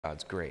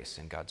God's grace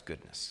and God's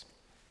goodness.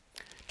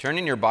 Turn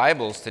in your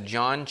Bibles to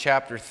John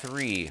chapter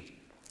 3.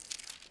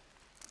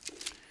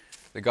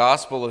 The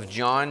Gospel of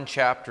John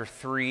chapter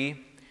 3.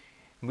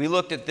 We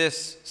looked at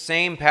this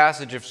same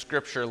passage of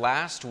Scripture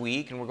last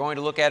week, and we're going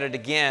to look at it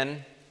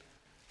again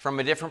from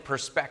a different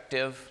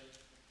perspective.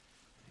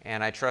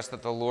 And I trust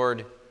that the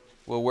Lord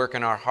will work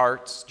in our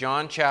hearts.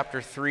 John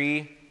chapter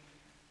 3,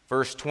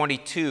 verse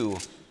 22.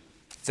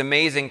 It's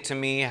amazing to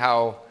me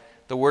how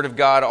the Word of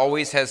God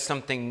always has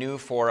something new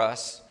for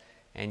us.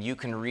 And you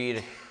can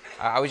read,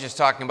 I was just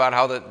talking about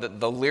how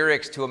the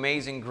lyrics to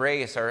Amazing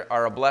Grace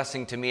are a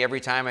blessing to me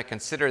every time I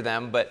consider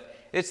them, but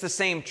it's the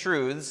same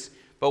truths.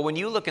 But when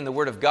you look in the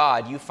Word of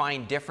God, you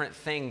find different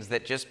things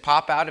that just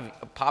pop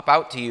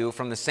out to you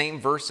from the same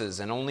verses,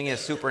 and only a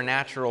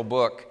supernatural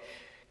book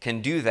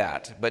can do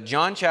that. But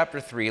John chapter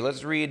 3,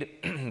 let's read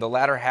the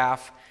latter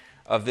half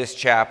of this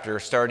chapter,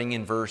 starting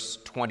in verse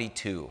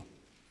 22.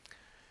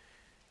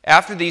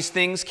 After these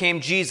things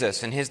came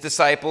Jesus and his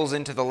disciples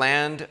into the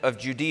land of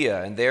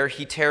Judea, and there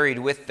he tarried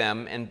with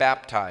them and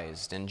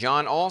baptized. And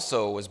John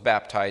also was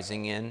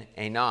baptizing in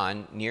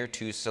Aenon near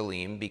to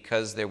Salim,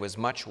 because there was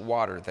much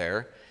water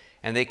there.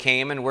 And they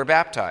came and were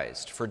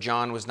baptized, for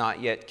John was not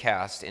yet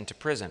cast into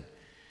prison.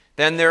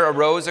 Then there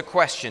arose a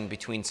question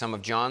between some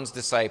of John's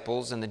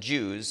disciples and the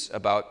Jews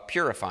about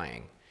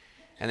purifying.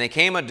 And they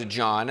came unto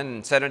John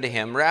and said unto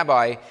him,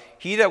 Rabbi,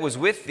 he that was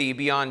with thee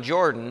beyond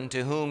Jordan,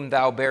 to whom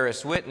thou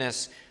bearest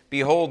witness,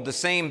 behold, the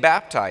same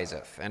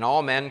baptizeth, and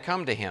all men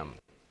come to him.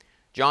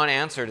 John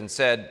answered and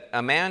said,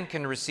 A man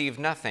can receive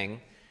nothing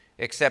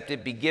except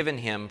it be given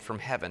him from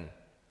heaven.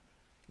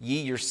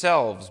 Ye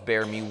yourselves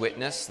bear me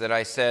witness that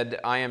I said,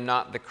 I am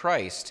not the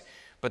Christ,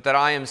 but that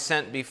I am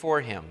sent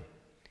before him.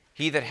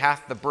 He that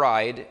hath the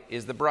bride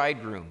is the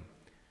bridegroom,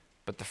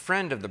 but the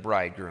friend of the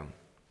bridegroom,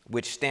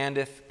 which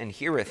standeth and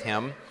heareth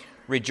him,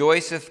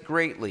 rejoiceth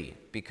greatly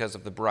because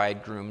of the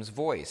bridegroom's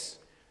voice.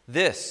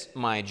 This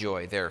my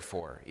joy,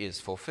 therefore, is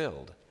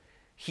fulfilled.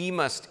 He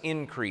must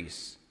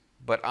increase,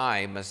 but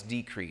I must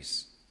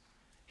decrease.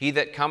 He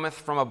that cometh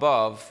from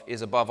above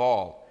is above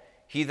all.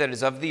 He that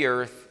is of the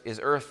earth is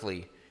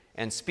earthly,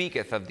 and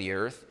speaketh of the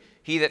earth.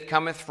 He that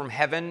cometh from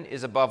heaven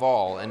is above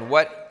all, and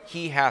what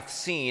he hath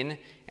seen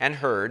and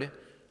heard,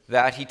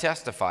 that he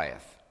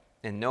testifieth,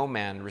 and no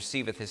man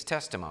receiveth his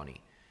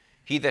testimony.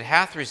 He that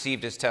hath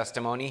received his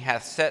testimony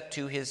hath set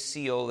to his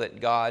seal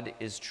that God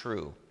is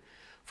true.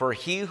 For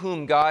he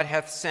whom God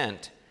hath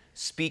sent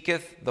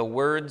speaketh the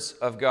words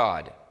of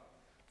God.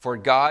 For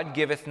God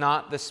giveth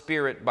not the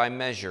Spirit by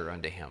measure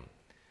unto him.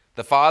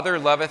 The Father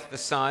loveth the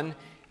Son,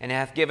 and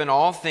hath given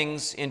all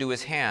things into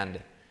his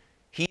hand.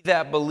 He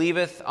that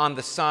believeth on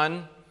the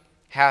Son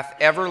hath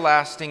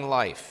everlasting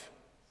life.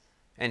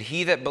 And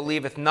he that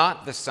believeth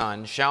not the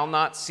Son shall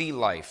not see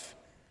life,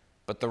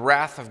 but the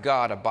wrath of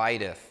God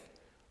abideth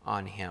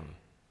on him.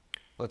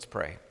 Let's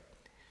pray.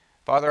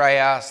 Father, I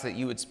ask that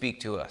you would speak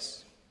to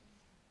us.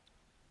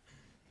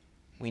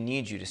 We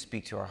need you to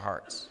speak to our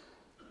hearts.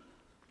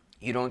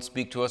 You don't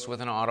speak to us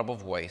with an audible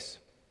voice.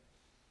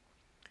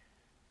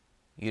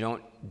 You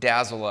don't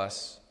dazzle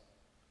us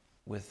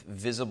with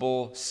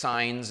visible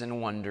signs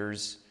and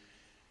wonders,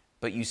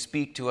 but you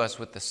speak to us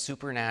with the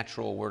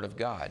supernatural Word of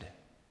God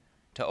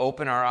to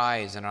open our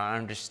eyes and our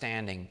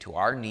understanding to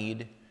our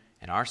need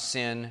and our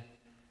sin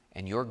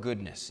and your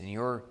goodness and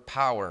your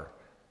power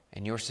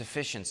and your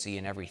sufficiency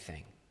in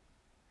everything.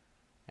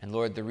 And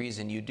Lord, the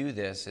reason you do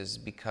this is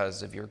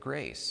because of your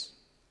grace.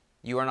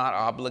 You are not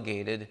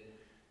obligated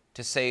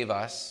to save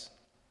us.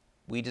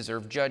 We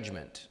deserve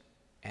judgment.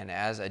 And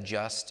as a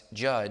just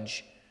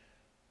judge,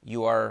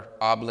 you are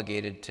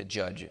obligated to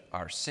judge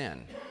our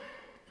sin.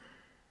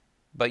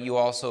 But you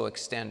also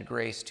extend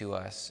grace to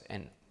us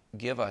and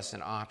give us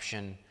an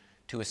option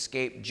to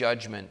escape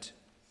judgment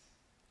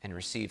and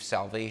receive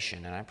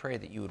salvation. And I pray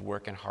that you would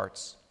work in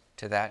hearts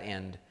to that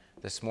end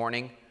this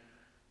morning.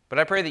 But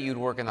I pray that you'd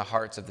work in the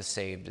hearts of the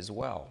saved as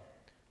well.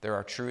 There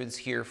are truths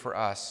here for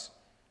us,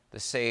 the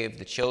saved,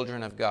 the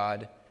children of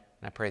God,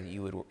 and I pray that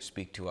you would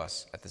speak to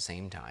us at the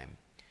same time.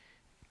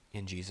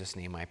 In Jesus'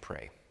 name I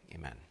pray.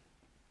 Amen.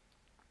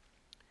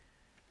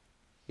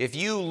 If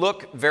you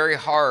look very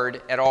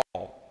hard at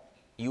all,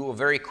 you will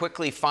very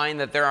quickly find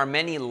that there are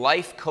many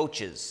life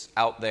coaches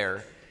out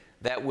there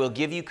that will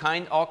give you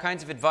all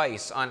kinds of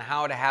advice on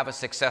how to have a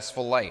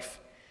successful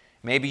life.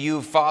 Maybe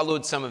you've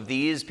followed some of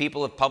these.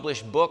 People have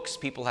published books,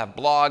 people have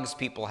blogs,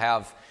 people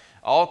have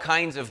all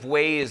kinds of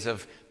ways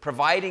of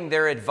providing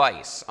their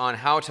advice on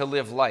how to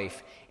live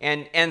life.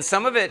 And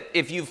some of it,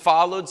 if you've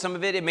followed some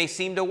of it, it may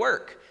seem to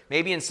work.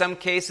 Maybe in some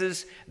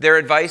cases, their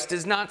advice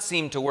does not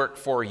seem to work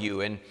for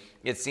you. And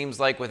it seems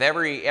like with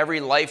every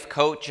life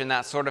coach and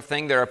that sort of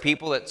thing, there are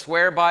people that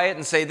swear by it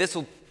and say, this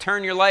will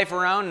turn your life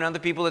around, and other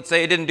people that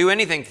say, it didn't do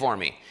anything for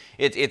me.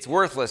 It's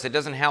worthless. It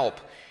doesn't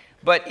help.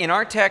 But in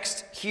our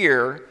text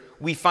here,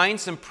 we find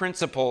some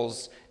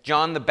principles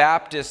John the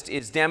Baptist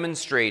is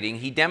demonstrating.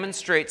 He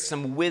demonstrates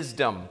some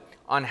wisdom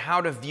on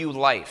how to view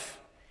life.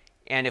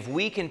 And if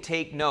we can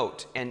take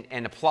note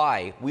and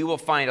apply, we will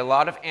find a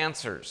lot of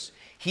answers.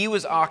 He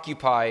was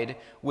occupied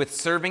with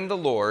serving the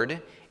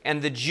Lord,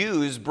 and the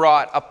Jews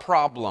brought a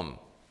problem.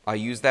 I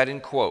use that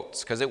in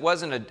quotes because it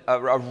wasn't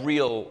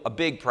a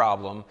big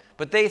problem,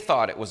 but they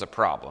thought it was a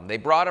problem. They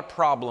brought a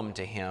problem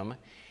to him,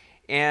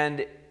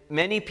 and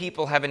many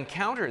people have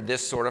encountered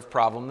this sort of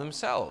problem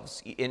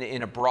themselves.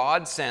 In a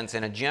broad sense,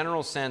 in a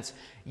general sense,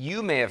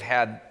 you may have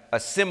had a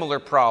similar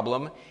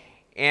problem,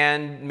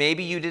 and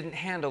maybe you didn't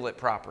handle it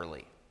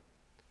properly.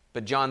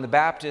 But John the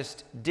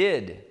Baptist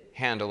did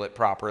handle it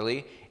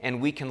properly,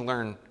 and we can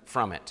learn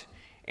from it.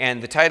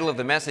 And the title of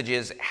the message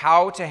is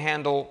How to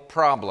Handle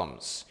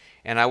Problems.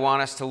 And I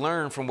want us to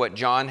learn from what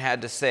John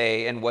had to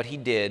say and what he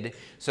did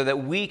so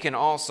that we can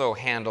also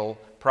handle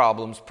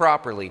problems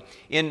properly.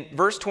 In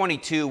verse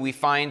 22, we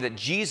find that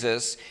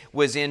Jesus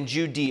was in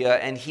Judea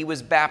and he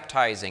was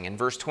baptizing. In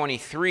verse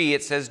 23,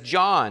 it says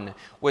John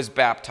was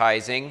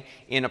baptizing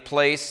in a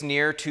place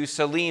near to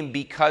Salim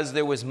because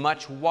there was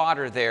much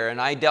water there.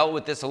 And I dealt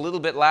with this a little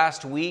bit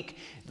last week.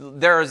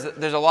 There's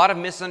a lot of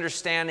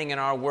misunderstanding in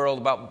our world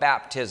about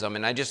baptism,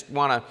 and I just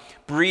want to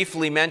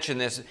briefly mention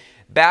this.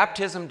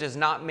 Baptism does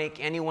not make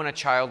anyone a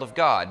child of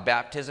God.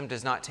 Baptism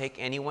does not take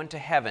anyone to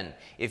heaven.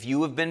 If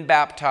you have been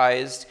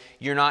baptized,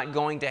 you're not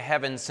going to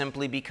heaven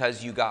simply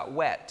because you got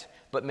wet.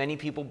 But many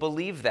people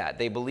believe that.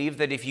 They believe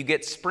that if you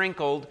get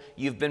sprinkled,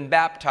 you've been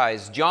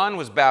baptized. John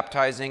was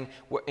baptizing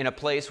in a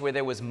place where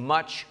there was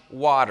much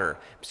water.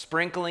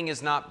 Sprinkling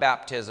is not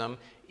baptism.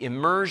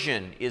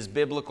 Immersion is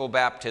biblical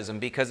baptism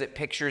because it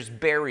pictures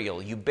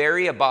burial. You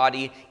bury a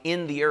body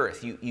in the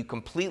earth. You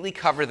completely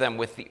cover them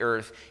with the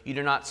earth. You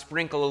do not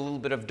sprinkle a little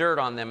bit of dirt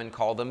on them and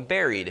call them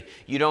buried.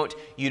 You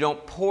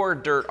don't pour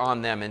dirt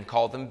on them and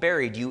call them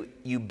buried.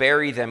 You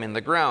bury them in the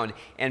ground.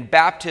 And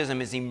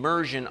baptism is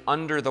immersion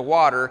under the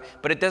water,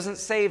 but it doesn't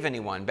save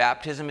anyone.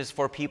 Baptism is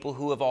for people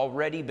who have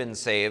already been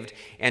saved.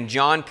 And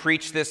John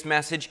preached this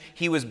message.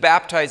 He was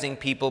baptizing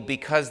people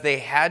because they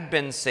had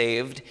been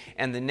saved,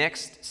 and the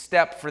next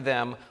step for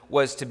them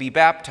was to be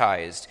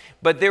baptized.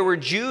 But there were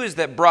Jews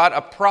that brought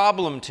a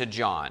problem to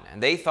John,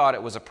 and they thought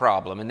it was a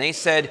problem. And they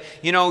said,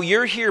 you know,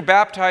 you're here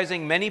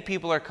baptizing. Many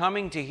people are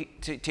coming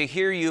to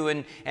hear you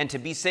and to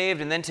be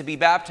saved and then to be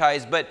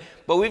baptized. But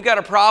we've got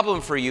a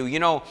problem for you. You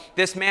know,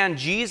 this man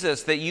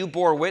Jesus that you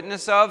bore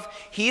witness of,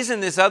 he's in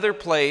this other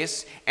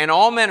place, and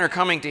all men are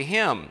coming to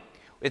him.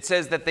 It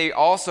says that they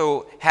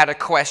also had a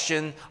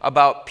question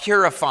about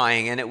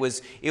purifying, and it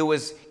was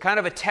kind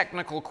of a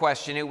technical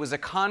question. It was a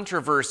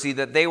controversy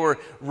that they were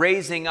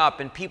raising up,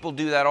 and people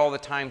do that all the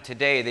time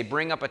today. They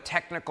bring up a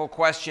technical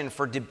question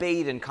for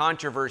debate and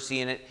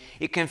controversy, and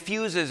it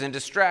confuses and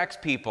distracts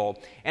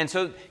people. And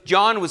so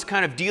John was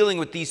kind of dealing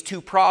with these two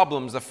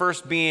problems, the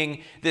first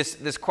being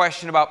this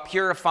question about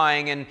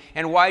purifying,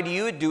 and why do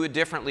you do it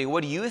differently?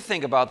 What do you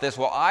think about this?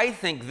 Well, I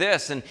think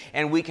this,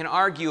 and we can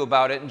argue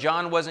about it, and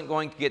John wasn't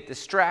going to get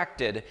distracted.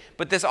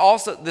 But this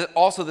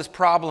also this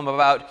problem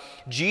about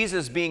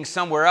Jesus being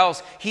somewhere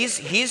else.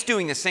 He's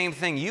doing the same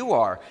thing you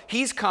are.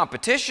 He's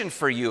competition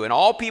for you, and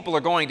all people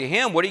are going to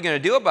him. What are you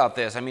going to do about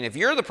this? I mean, if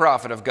you're the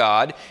prophet of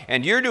God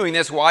and you're doing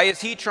this, why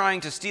is he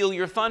trying to steal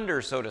your thunder,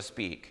 so to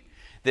speak?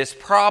 This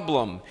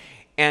problem,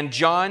 and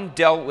John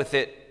dealt with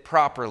it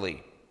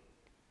properly.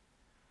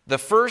 The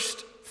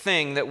first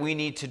thing that we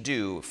need to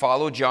do,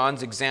 follow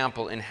John's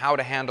example in how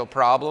to handle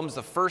problems.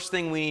 The first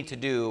thing we need to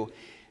do,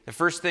 the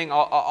first thing,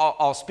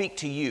 I'll speak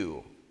to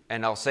you,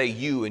 and I'll say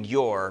you and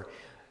your.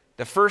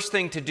 The first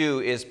thing to do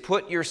is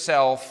put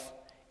yourself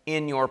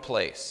in your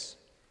place.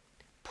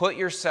 Put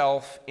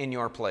yourself in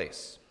your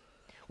place.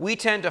 We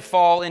tend to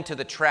fall into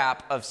the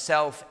trap of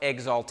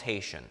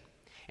self-exaltation.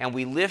 And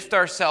we lift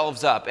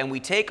ourselves up, and we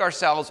take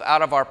ourselves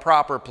out of our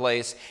proper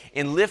place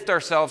and lift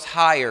ourselves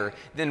higher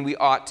than we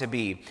ought to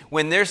be.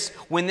 When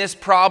this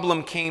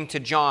problem came to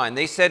John,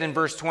 they said in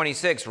verse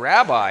 26,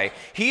 Rabbi,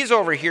 he's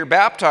over here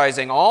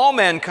baptizing. All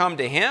men come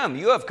to him.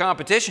 You have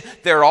competition.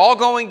 They're all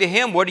going to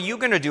him. What are you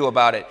going to do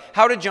about it?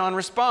 How did John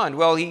respond?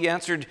 Well, he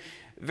answered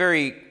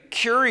very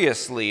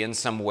curiously in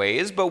some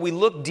ways, but we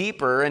look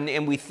deeper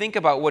and we think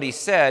about what he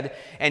said,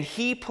 and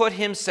he put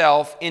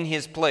himself in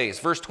his place.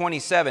 Verse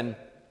 27,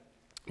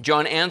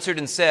 John answered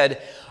and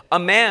said, a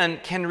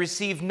man can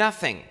receive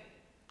nothing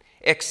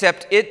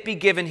except it be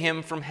given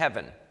him from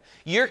heaven.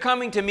 You're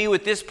coming to me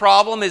with this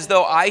problem as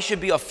though I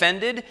should be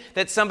offended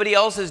that somebody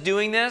else is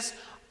doing this?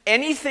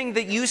 Anything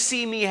that you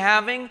see me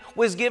having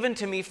was given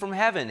to me from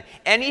heaven.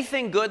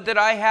 Anything good that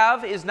I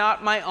have is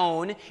not my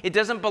own. It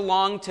doesn't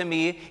belong to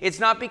me. It's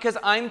not because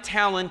I'm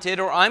talented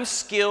or I'm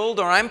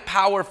skilled or I'm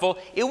powerful.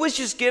 It was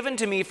just given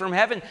to me from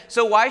heaven.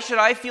 So why should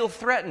I feel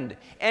threatened?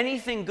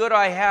 Anything good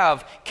I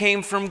have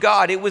came from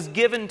God. It was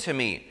given to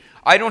me.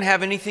 I don't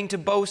have anything to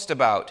boast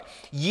about.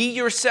 Ye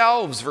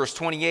yourselves, verse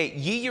 28,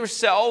 ye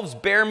yourselves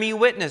bear me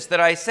witness that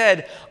I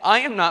said,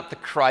 I am not the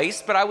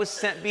Christ, but I was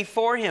sent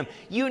before him.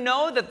 You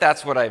know that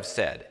that's what I've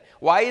said.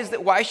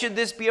 Why should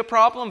this be a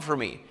problem for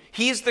me?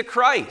 He's the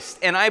Christ,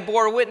 and I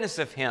bore witness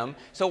of him,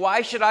 so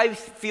why should I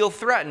feel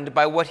threatened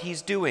by what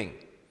he's doing?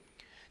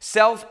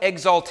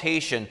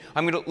 Self-exaltation.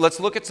 Let's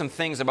look at some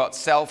things about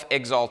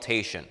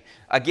self-exaltation.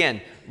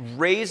 Again,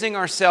 raising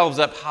ourselves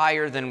up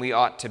higher than we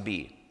ought to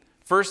be.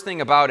 First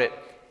thing about it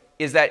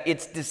is that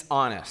it's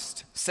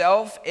dishonest.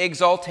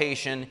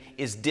 Self-exaltation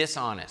is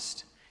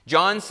dishonest.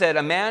 John said,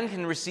 a man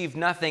can receive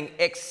nothing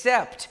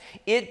except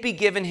it be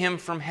given him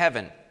from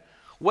heaven.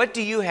 What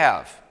do you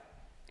have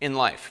in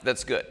life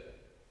that's good?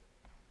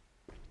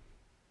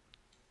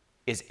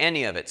 Is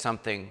any of it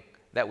something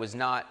that was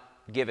not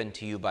given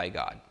to you by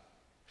God?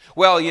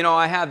 Well,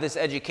 I have this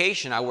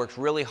education. I worked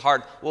really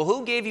hard. Well,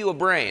 who gave you a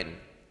brain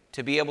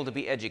to be able to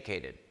be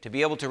educated, to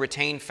be able to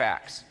retain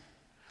facts?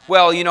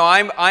 Well,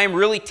 I'm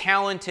really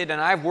talented and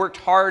I've worked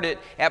hard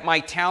at my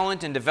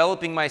talent and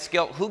developing my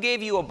skill. Who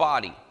gave you a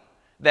body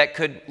that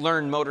could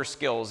learn motor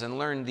skills and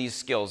learn these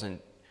skills? And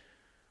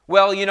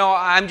well,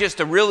 I'm just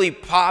a really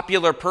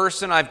popular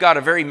person. I've got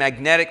a very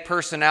magnetic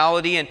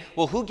personality. And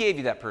well, who gave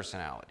you that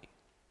personality?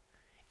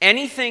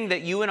 Anything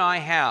that you and I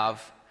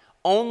have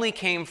only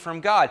came from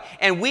God.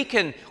 And we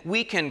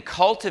can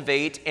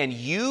cultivate and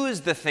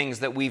use the things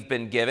that we've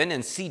been given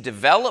and see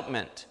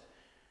development.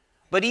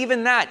 But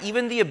even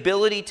the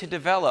ability to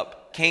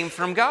develop came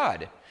from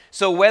God.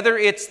 So whether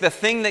it's the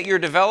thing that you're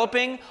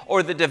developing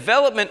or the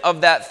development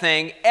of that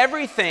thing,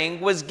 everything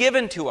was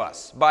given to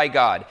us by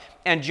God.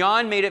 And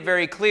John made it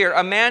very clear,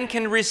 a man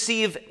can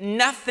receive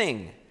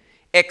nothing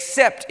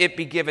except it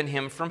be given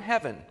him from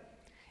heaven.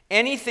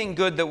 Anything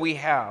good that we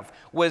have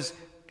is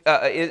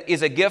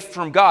a gift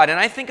from God. And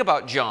I think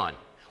about John.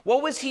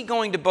 What was he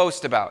going to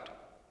boast about?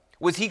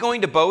 Was he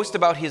going to boast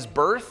about his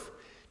birth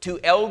to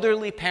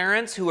elderly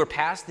parents who were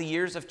past the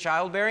years of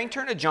childbearing?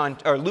 Turn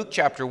to Luke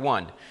chapter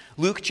 1.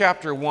 Luke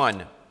chapter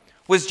 1.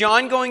 Was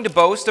John going to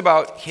boast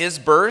about his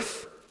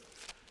birth?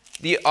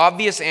 The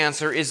obvious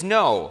answer is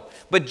no.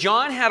 But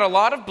John had a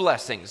lot of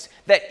blessings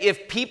that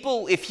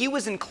if he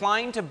was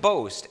inclined to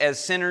boast,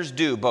 as sinners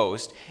do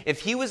boast,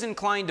 if he was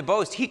inclined to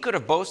boast, he could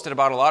have boasted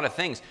about a lot of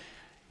things.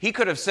 He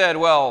could have said,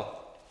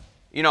 well,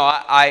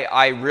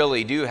 I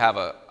really do have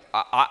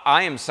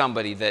I am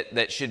somebody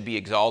that should be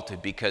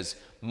exalted because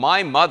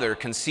my mother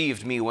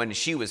conceived me when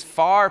she was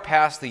far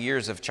past the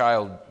years of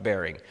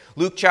childbearing.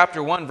 Luke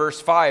chapter 1, verse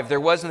 5, there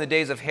was in the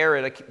days of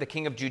Herod, the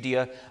king of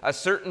Judea, a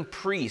certain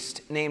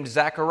priest named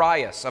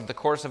Zacharias of the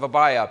course of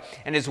Abiah,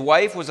 and his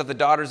wife was of the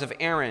daughters of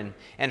Aaron,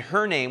 and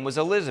her name was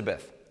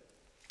Elizabeth.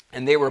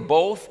 And they were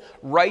both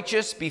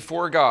righteous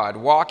before God,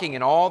 walking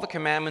in all the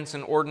commandments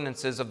and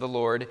ordinances of the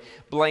Lord,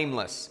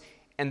 blameless.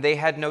 And they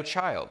had no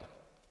child,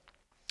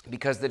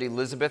 because that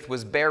Elizabeth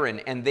was barren,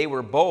 and they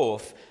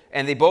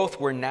both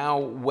were now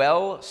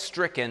well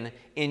stricken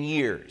in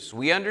years.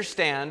 We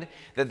understand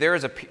that there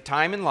is a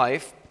time in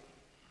life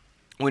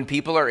when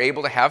people are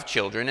able to have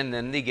children, and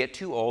then they get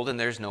too old, and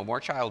there's no more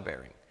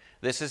childbearing.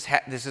 This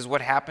is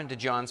what happened to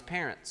John's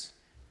parents.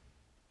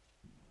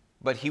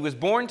 But he was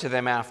born to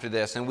them after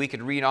this, and we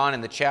could read on in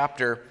the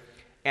chapter,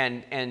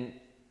 and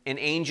an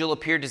angel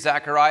appeared to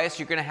Zacharias.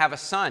 You're going to have a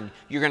son.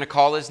 You're going to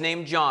call his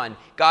name John.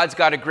 God's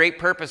got a great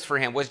purpose for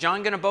him. Was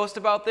John going to boast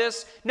about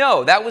this?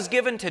 No, that was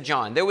given to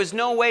John. There was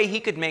no way he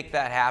could make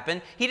that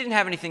happen. He didn't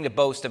have anything to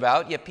boast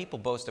about, yet people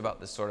boast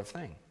about this sort of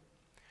thing.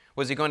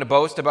 Was he going to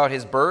boast about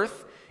his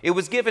birth? It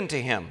was given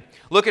to him.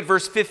 Look at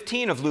verse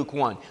 15 of Luke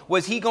 1.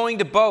 Was he going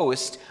to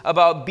boast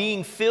about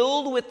being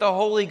filled with the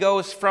Holy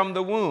Ghost from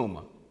the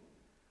womb?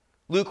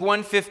 Luke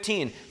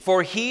 1:15,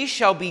 for he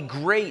shall be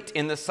great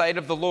in the sight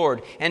of the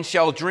Lord, and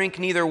shall drink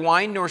neither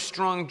wine nor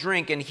strong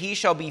drink, and he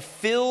shall be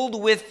filled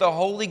with the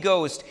Holy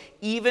Ghost,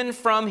 even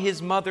from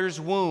his mother's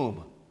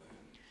womb.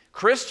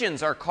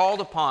 Christians are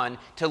called upon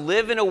to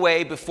live in a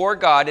way before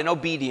God in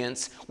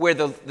obedience where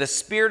the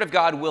Spirit of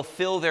God will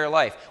fill their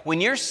life. When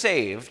you're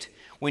saved,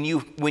 when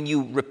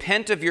you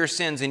repent of your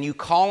sins and you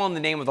call on the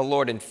name of the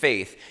Lord in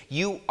faith,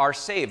 you are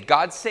saved.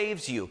 God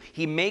saves you.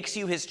 He makes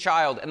you his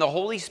child, and the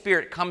Holy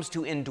Spirit comes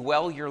to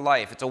indwell your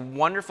life. It's a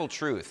wonderful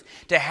truth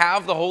to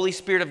have the Holy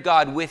Spirit of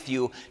God with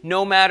you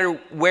no matter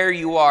where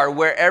you are,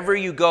 wherever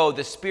you go,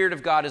 the Spirit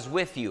of God is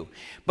with you.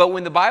 But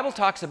when the Bible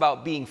talks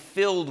about being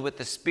filled with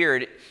the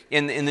Spirit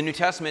in the New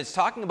Testament, it's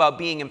talking about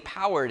being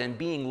empowered and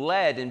being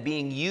led and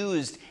being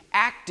used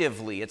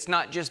actively. It's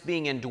not just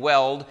being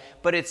indwelled,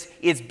 but it's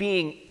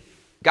being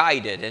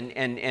guided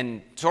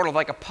and sort of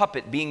like a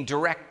puppet being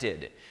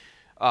directed.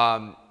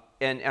 And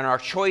our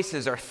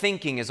choices, our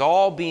thinking is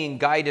all being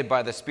guided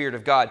by the Spirit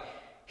of God.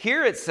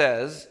 Here it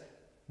says,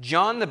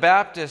 John the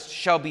Baptist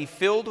shall be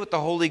filled with the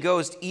Holy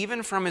Ghost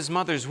even from his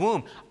mother's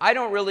womb. I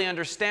don't really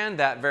understand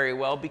that very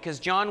well because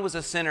John was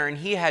a sinner and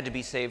he had to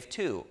be saved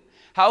too.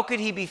 How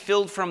could he be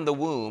filled from the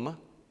womb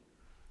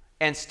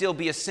and still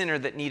be a sinner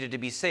that needed to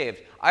be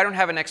saved? I don't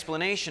have an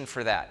explanation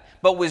for that.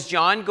 But was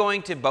John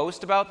going to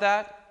boast about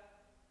that?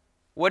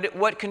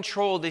 What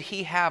control did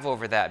he have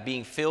over that,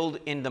 being filled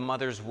in the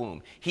mother's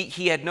womb?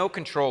 He had no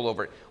control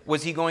over it.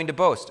 Was he going to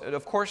boast?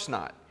 Of course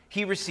not.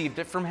 He received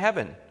it from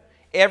heaven.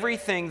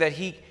 Everything that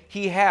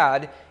he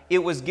had, it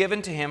was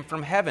given to him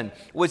from heaven.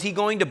 Was he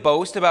going to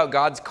boast about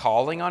God's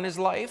calling on his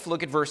life?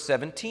 Look at verse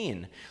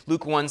 17.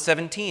 Luke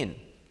 1:17.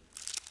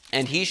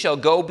 And he shall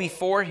go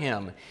before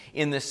him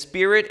in the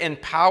spirit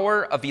and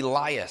power of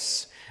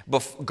Elias.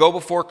 Go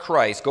before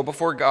Christ, go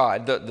before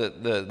God,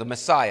 the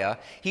Messiah.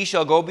 He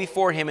shall go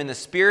before him in the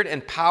spirit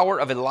and power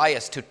of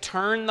Elias to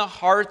turn the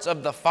hearts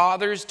of the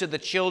fathers to the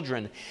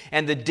children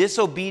and the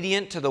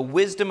disobedient to the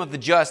wisdom of the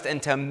just,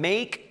 and to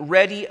make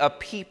ready a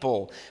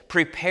people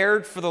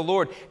prepared for the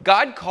Lord.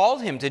 God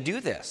called him to do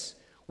this.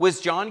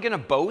 Was John going to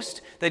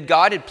boast that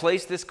God had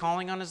placed this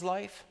calling on his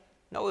life?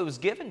 No, it was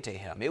given to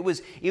him. It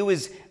was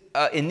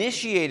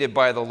initiated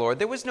by the Lord.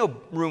 There was no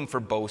room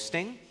for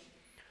boasting.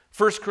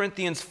 1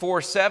 Corinthians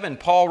 4:7,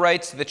 Paul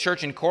writes to the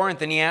church in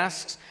Corinth, and he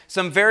asks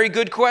some very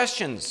good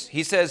questions.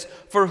 He says,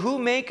 "For who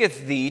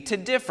maketh thee to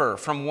differ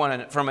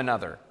from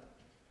another?"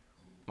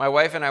 My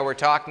wife and I were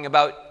talking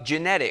about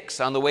genetics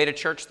on the way to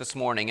church this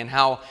morning, and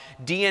how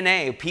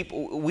DNA,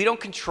 we don't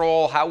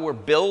control how we're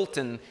built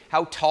and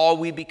how tall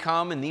we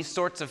become and these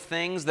sorts of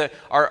things,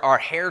 our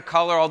hair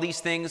color, all these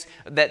things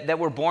that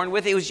we're born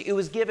with. It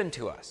was given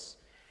to us.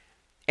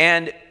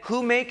 And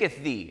who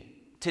maketh thee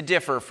to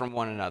differ from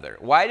one another?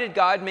 Why did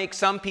God make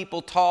some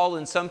people tall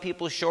and some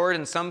people short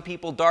and some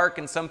people dark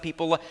and some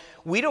people...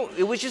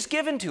 It was just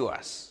given to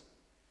us.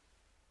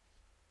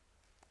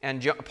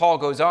 And Paul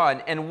goes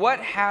on, "And what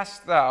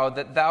hast thou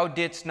that thou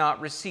didst not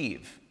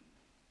receive?"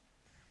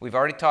 We've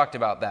already talked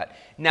about that.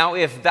 "Now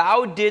if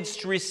thou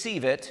didst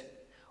receive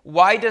it,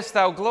 why dost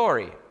thou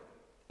glory,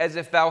 as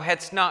if thou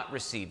hadst not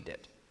received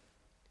it?"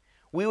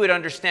 We would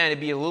understand it'd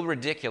be a little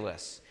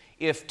ridiculous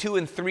if 2-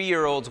 and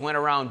 3-year-olds went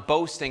around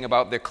boasting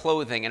about their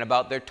clothing and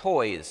about their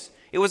toys.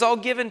 It was all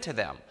given to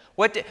them.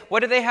 What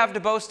do they have to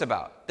boast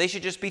about? They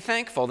should just be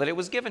thankful that it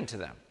was given to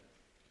them.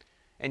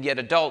 And yet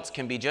adults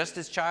can be just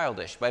as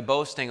childish by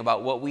boasting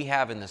about what we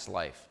have in this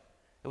life.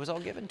 It was all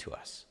given to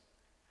us.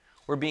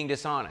 We're being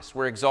dishonest.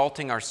 We're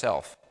exalting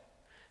ourselves.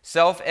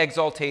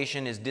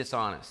 Self-exaltation is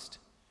dishonest.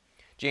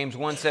 James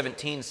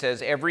 1:17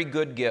 says, "Every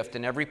good gift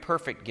and every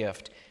perfect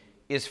gift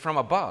is from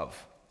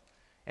above,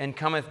 and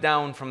cometh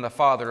down from the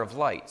Father of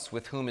lights,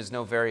 with whom is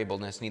no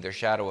variableness, neither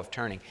shadow of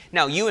turning."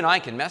 Now, you and I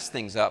can mess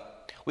things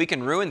up. We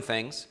can ruin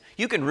things.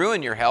 You can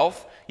ruin your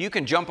health. You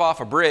can jump off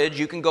a bridge.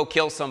 You can go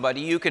kill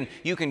somebody. You can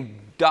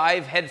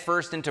dive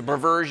headfirst into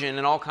perversion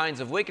and all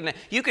kinds of wickedness.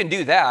 You can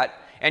do that,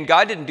 and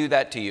God didn't do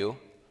that to you.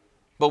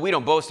 But we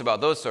don't boast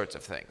about those sorts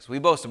of things. We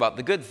boast about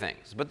the good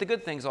things. But the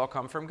good things all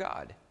come from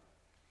God.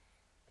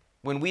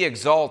 When we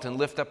exalt and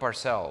lift up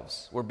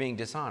ourselves, we're being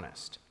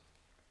dishonest.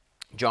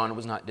 John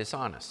was not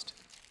dishonest.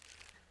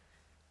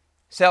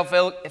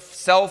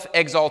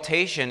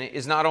 Self-exaltation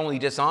is not only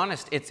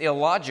dishonest, it's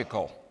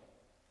illogical.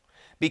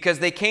 Because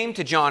they came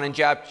to John in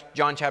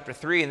John chapter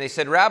 3, and they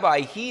said, "Rabbi,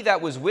 he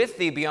that was with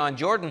thee beyond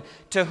Jordan,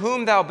 to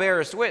whom thou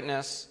bearest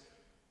witness,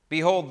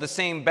 behold, the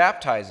same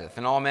baptizeth,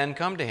 and all men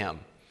come to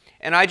him."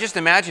 And I just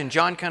imagine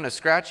John kind of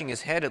scratching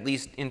his head, at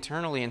least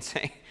internally, and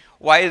saying,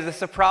 "Why is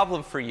this a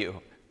problem for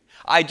you?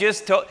 I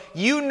just told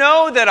you,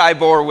 know that I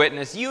bore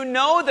witness. You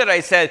know that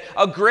I said,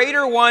 a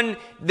greater one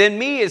than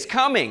me is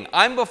coming.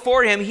 I'm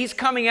before him. He's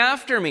coming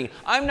after me.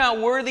 I'm not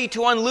worthy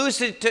to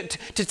unloose it,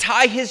 to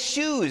tie his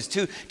shoes,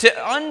 to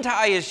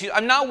untie his shoes.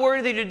 I'm not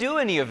worthy to do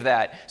any of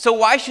that. So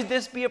why should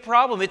this be a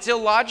problem? It's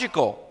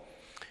illogical."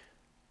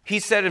 He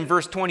said in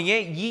verse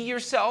 28, "Ye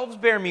yourselves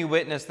bear me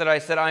witness that I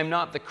said, I am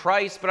not the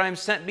Christ, but I am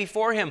sent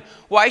before him."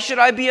 Why should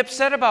I be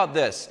upset about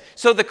this?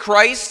 So the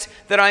Christ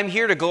that I'm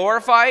here to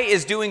glorify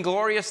is doing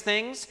glorious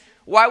things?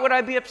 Why would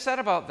I be upset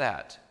about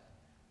that?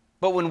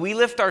 But when we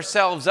lift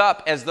ourselves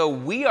up as though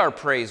we are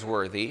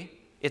praiseworthy,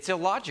 it's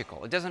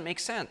illogical. It doesn't make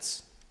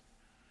sense.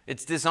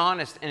 It's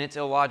dishonest and it's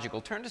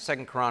illogical. Turn to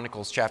 2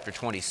 Chronicles chapter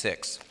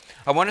 26.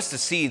 I want us to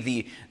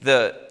see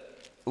the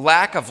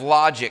lack of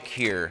logic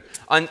here.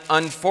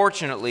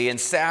 Unfortunately and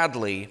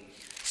sadly,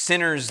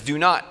 sinners do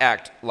not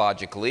act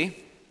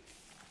logically.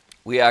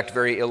 We act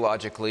very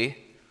illogically,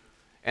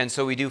 and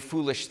so we do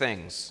foolish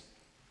things.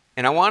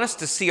 And I want us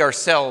to see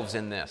ourselves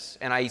in this.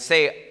 And I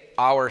say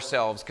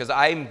ourselves because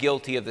I'm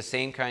guilty of the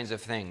same kinds of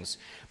things.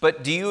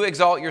 But do you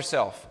exalt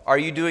yourself? Are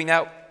you doing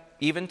that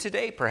even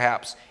today,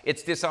 perhaps?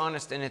 It's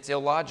dishonest and it's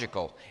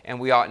illogical,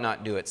 and we ought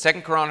not do it.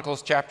 2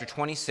 Chronicles chapter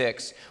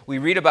 26, we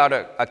read about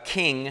a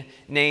king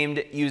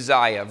named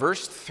Uzziah.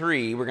 Verse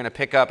 3, we're going to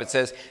pick up. It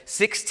says,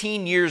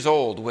 16 years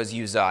old was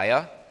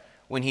Uzziah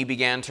when he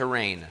began to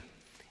reign.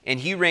 And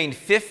he reigned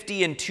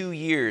 52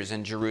 years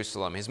in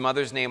Jerusalem. His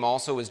mother's name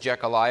also was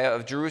Jechaliah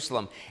of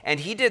Jerusalem. And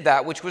he did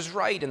that which was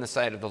right in the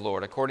sight of the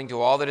Lord, according to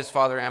all that his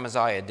father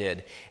Amaziah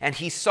did. And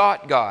he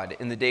sought God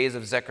in the days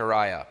of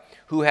Zechariah,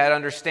 who had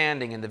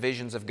understanding in the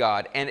visions of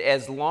God. And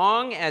as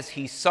long as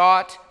he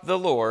sought the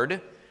Lord,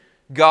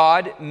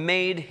 God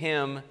made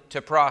him to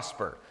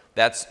prosper.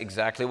 That's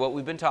exactly what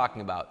we've been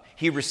talking about.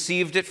 He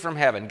received it from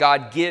heaven.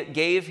 God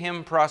gave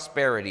him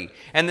prosperity.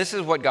 And this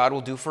is what God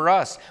will do for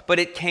us. But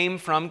it came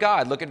from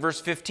God. Look at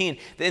verse 15.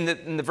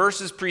 In the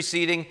verses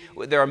preceding,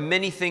 there are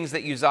many things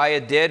that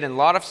Uzziah did and a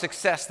lot of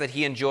success that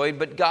he enjoyed,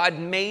 but God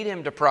made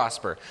him to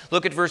prosper.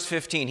 Look at verse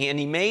 15. And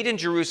he made in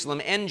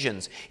Jerusalem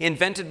engines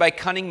invented by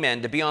cunning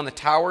men to be on the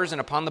towers and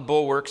upon the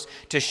bulwarks,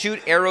 to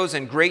shoot arrows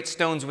and great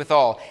stones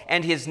withal.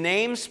 And his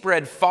name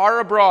spread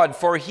far abroad,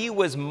 for he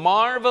was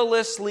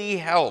marvelously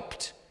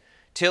helped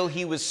till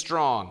he was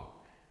strong.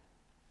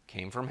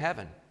 Came from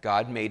heaven.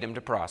 God made him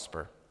to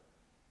prosper.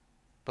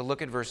 But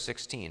look at verse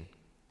 16.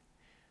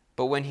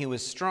 But when he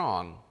was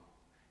strong,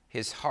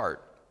 his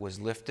heart was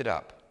lifted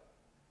up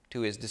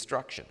to his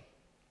destruction.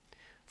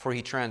 For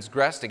he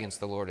transgressed against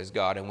the Lord his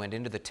God and went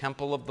into the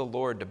temple of the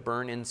Lord to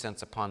burn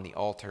incense upon the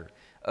altar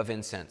of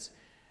incense.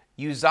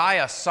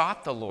 Uzziah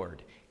sought the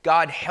Lord.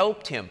 God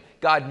helped him.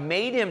 God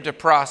made him to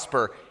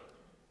prosper.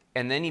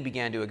 And then he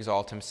began to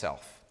exalt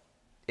himself.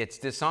 It's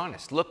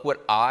dishonest. Look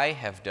what I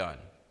have done.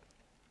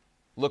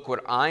 Look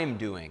what I'm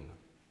doing.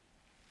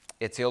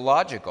 It's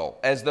illogical,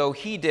 as though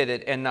he did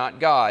it and not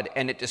God,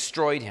 and it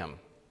destroyed him.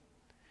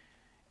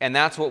 And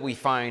that's what we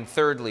find.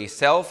 Thirdly,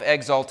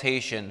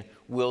 self-exaltation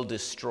will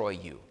destroy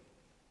you.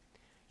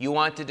 You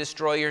want to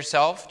destroy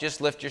yourself?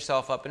 Just lift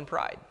yourself up in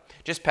pride.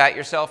 Just pat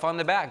yourself on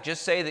the back.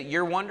 Just say that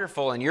you're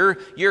wonderful and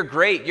you're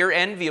great, you're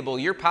enviable,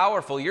 you're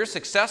powerful, you're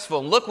successful,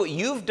 and look what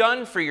you've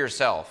done for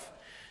yourself.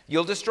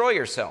 You'll destroy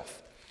yourself.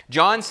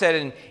 John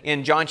said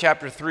in John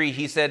chapter 3,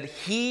 he said,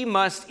 he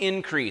must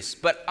increase,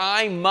 but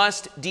I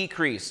must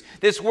decrease.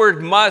 This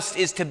word must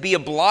is to be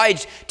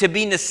obliged, to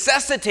be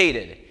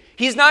necessitated.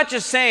 He's not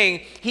just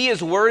saying he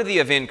is worthy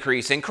of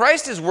increase, and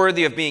Christ is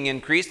worthy of being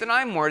increased, and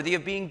I'm worthy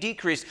of being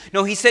decreased.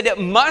 No, he said it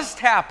must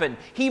happen.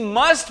 He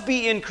must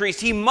be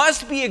increased. He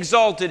must be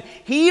exalted.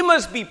 He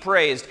must be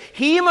praised.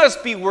 He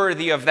must be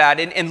worthy of that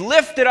and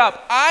lifted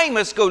up. I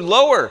must go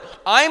lower.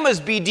 I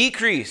must be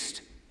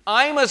decreased.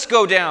 I must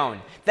go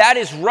down. That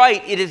is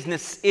right. It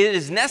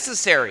is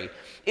necessary.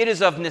 It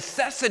is of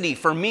necessity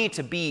for me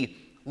to be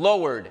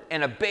lowered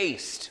and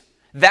abased.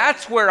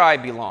 That's where I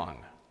belong.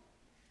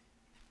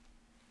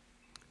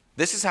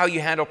 This is how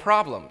you handle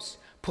problems.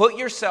 Put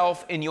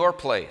yourself in your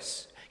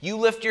place. You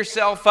lift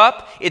yourself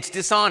up, it's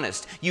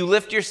dishonest. You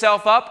lift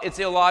yourself up, it's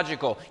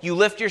illogical. You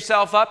lift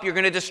yourself up, you're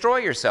going to destroy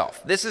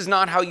yourself. This is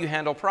not how you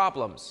handle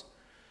problems.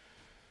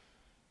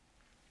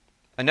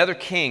 Another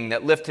king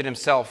that lifted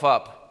himself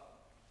up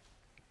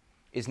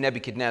is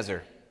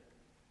Nebuchadnezzar.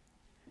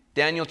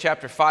 Daniel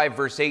chapter 5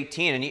 verse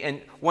 18,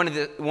 and one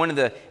of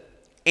the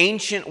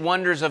ancient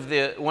wonders of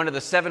one of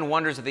the seven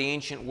wonders of the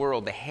ancient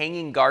world, the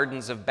hanging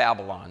gardens of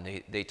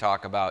Babylon, they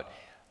talk about.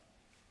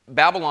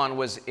 Babylon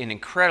was an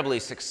incredibly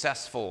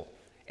successful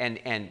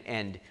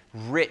and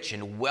rich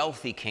and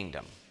wealthy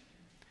kingdom.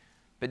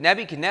 But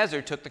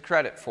Nebuchadnezzar took the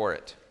credit for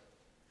it.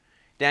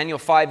 Daniel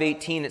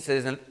 5:18, it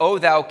says, "And O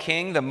thou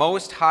king, the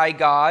most high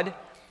God,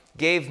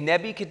 gave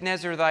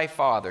Nebuchadnezzar thy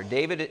father."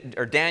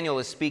 Daniel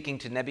is speaking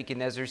to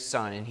Nebuchadnezzar's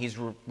son, and he's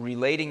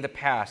relating the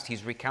past.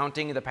 He's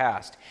recounting the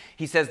past.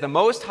 He says, "The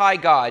Most High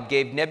God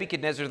gave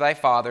Nebuchadnezzar thy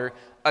father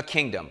a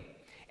kingdom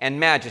and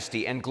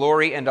majesty and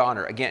glory and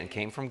honor." Again, it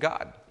came from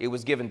God. It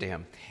was given to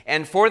him.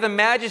 "And for the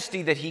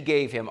majesty that he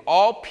gave him,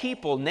 all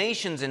people,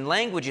 nations, and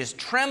languages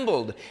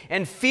trembled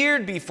and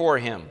feared before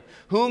him.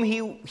 Whom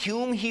he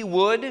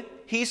would,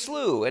 he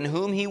slew, and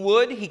whom he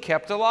would, he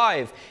kept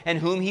alive, and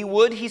whom he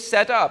would, he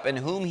set up, and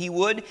whom he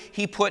would,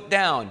 he put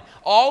down."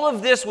 All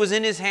of this was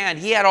in his hand.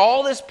 He had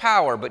all this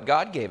power, but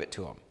God gave it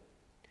to him.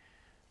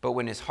 But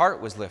when his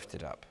heart was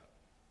lifted up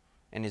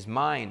and his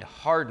mind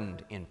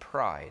hardened in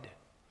pride,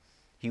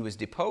 he was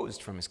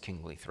deposed from his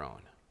kingly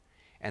throne,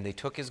 and they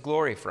took his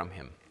glory from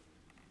him,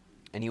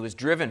 and he was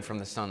driven from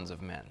the sons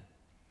of men.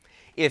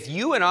 If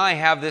you and I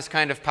have this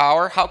kind of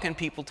power, how can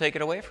people take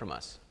it away from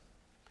us?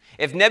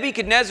 If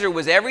Nebuchadnezzar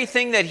was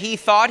everything that he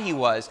thought he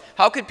was,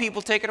 how could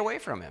people take it away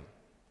from him?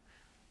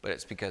 But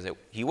it's because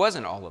he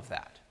wasn't all of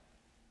that.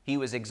 He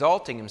was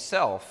exalting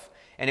himself,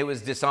 and it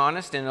was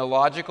dishonest and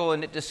illogical,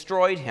 and it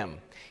destroyed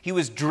him. He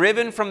was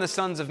driven from the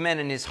sons of men,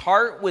 and his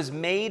heart was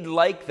made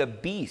like the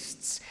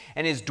beasts,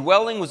 and his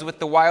dwelling was with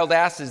the wild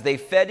asses. They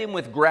fed him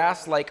with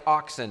grass like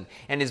oxen,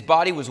 and his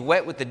body was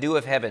wet with the dew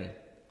of heaven.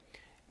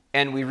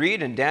 And we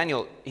read in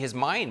Daniel, his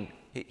mind,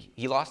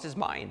 he lost his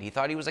mind. He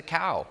thought he was a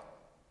cow.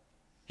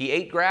 He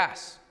ate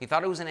grass. He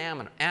thought it was an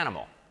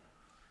animal.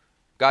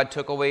 God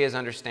took away his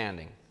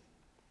understanding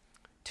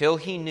till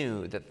he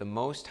knew that the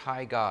Most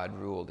High God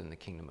ruled in the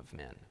kingdom of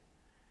men,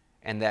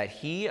 and that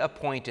he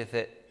appointeth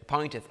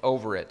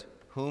over it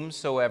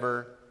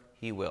whomsoever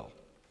he will.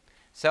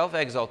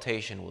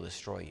 Self-exaltation will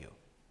destroy you.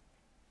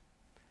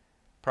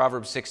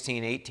 Proverbs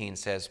 16:18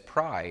 says,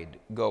 "Pride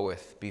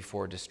goeth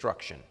before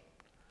destruction,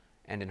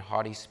 and an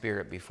haughty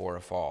spirit before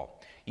a fall."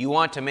 You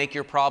want to make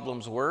your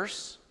problems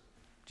worse?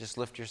 Just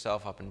lift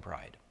yourself up in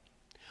pride.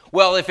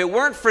 Well, if it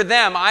weren't for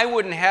them, I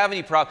wouldn't have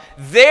any problem.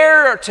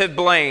 They're to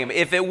blame.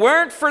 If it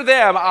weren't for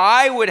them,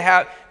 I would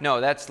have...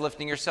 No, that's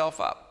lifting yourself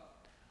up.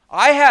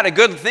 I had a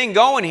good thing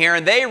going here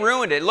and they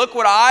ruined it. Look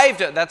what I've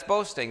done. That's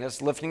boasting.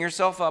 That's lifting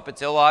yourself up.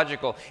 It's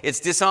illogical. It's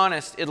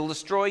dishonest. It'll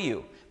destroy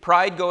you.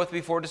 Pride goeth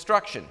before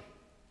destruction.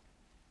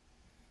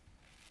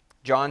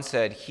 John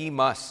said, he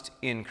must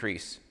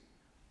increase.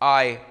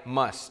 I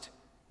must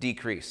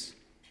decrease.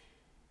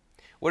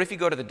 What if you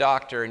go to the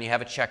doctor and you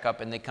have a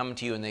checkup and they come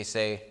to you and they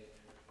say,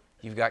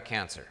 you've got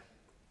cancer.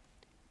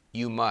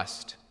 You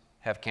must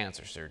have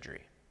cancer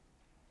surgery.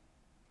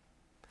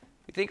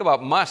 We think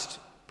about must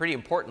pretty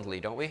importantly,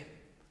 don't we?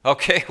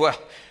 Okay, well,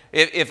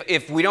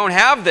 if we don't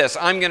have this,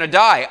 I'm going to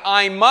die.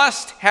 I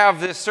must have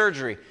this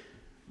surgery.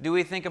 Do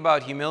we think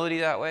about humility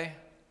that way?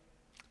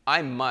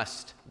 I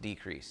must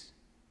decrease.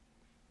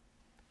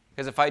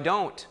 Because if I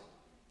don't,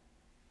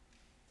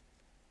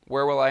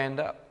 where will I end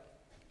up?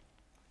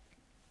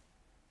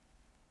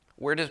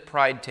 Where does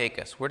pride take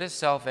us? Where does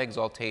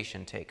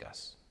self-exaltation take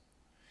us?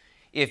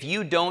 If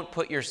you don't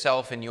put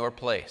yourself in your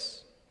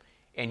place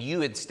and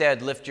you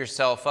instead lift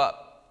yourself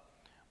up,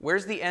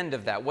 where's the end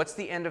of that? What's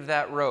the end of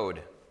that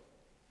road?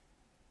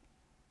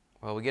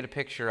 Well, we get a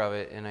picture of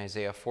it in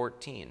Isaiah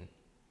 14.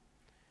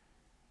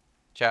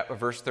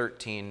 Verse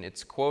 13,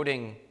 it's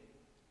quoting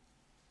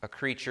a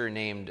creature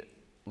named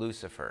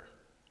Lucifer.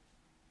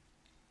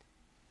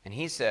 And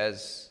he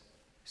says,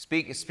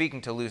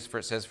 speaking to Lucifer,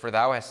 it says, for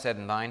thou hast said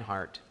in thine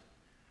heart,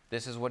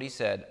 this is what he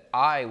said,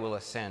 I will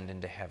ascend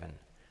into heaven.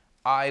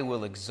 I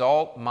will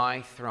exalt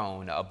my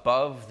throne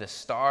above the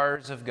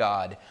stars of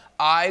God.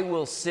 I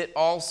will sit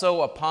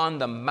also upon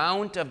the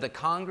mount of the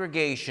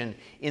congregation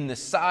in the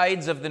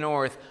sides of the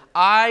north.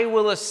 I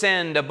will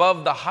ascend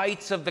above the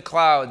heights of the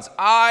clouds.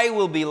 I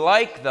will be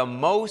like the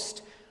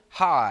Most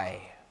High.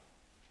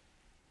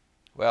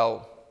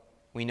 Well,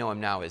 we know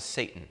him now as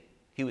Satan.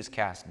 He was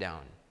cast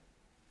down.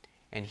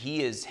 And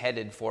he is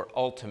headed for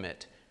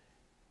ultimate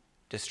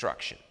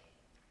destruction.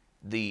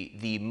 The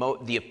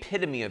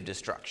epitome of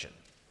destruction.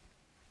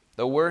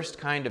 The worst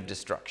kind of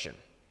destruction.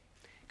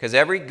 Because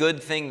every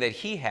good thing that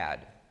he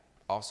had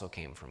also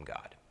came from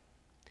God.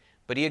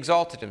 But he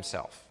exalted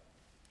himself.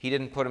 He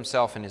didn't put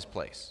himself in his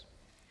place.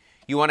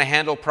 You want to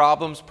handle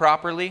problems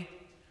properly?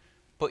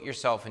 Put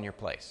yourself in your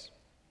place.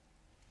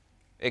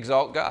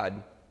 Exalt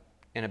God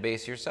and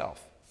abase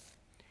yourself.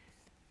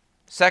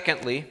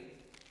 Secondly,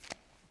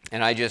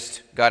 and I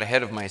just got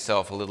ahead of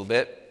myself a little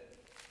bit,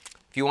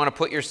 if you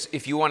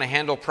want to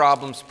handle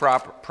problems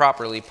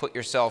properly, put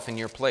yourself in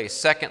your place.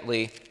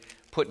 Secondly,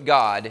 put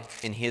God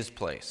in his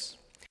place.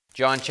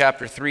 John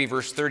chapter 3,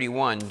 verse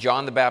 31,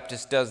 John the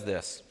Baptist does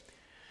this.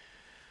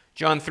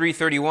 John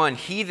 3:31,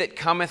 he that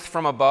cometh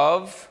from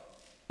above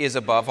is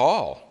above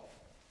all.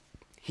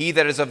 He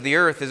that is of the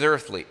earth is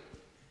earthly,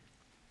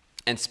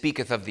 and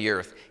speaketh of the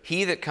earth.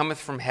 He that cometh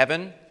from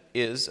heaven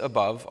is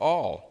above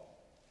all.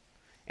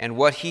 And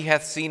what he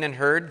hath seen and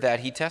heard,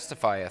 that he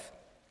testifieth.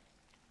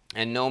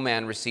 And no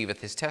man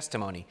receiveth his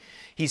testimony.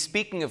 He's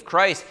speaking of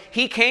Christ.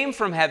 He came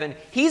from heaven.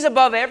 He's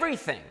above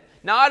everything.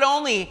 Not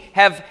only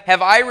have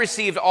I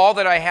received all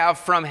that I have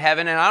from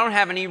heaven, and I don't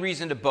have any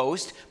reason to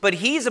boast, but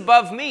he's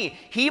above me.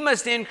 He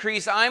must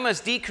increase, I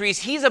must decrease.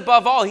 He's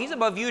above all. He's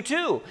above you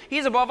too.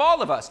 He's above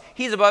all of us.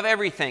 He's above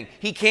everything.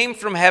 He came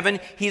from heaven.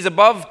 He's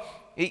above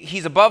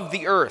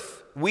the earth.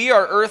 We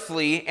are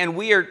earthly, and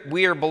we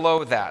are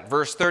below that.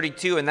 Verse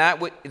 32,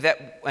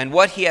 and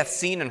what he hath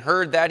seen and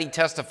heard, that he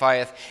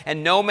testifieth,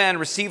 and no man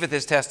receiveth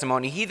his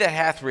testimony. He that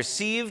hath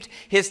received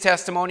his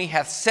testimony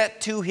hath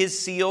set to his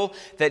seal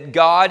that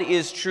God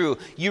is true.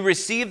 You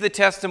receive the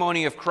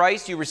testimony of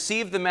Christ. You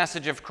receive the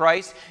message of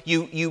Christ.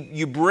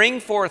 You bring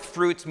forth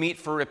fruits meet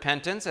for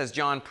repentance, as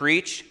John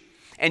preached.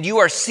 And you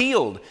are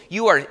sealed.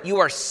 You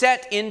are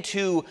set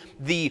into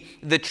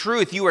the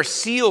truth. You are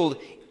sealed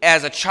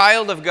as a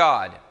child of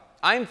God.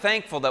 I'm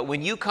thankful that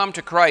when you come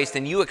to Christ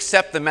and you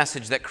accept the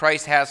message that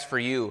Christ has for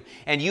you,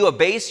 and you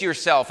abase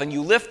yourself and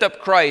you lift up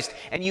Christ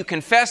and you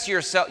confess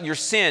your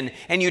sin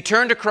and you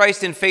turn to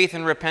Christ in faith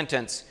and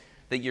repentance,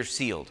 that you're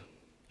sealed.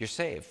 You're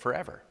saved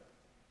forever.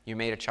 You're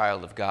made a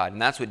child of God.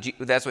 And that's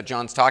what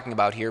John's talking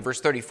about here.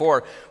 Verse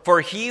 34, for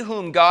he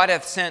whom God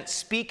hath sent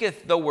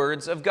speaketh the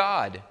words of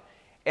God,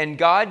 and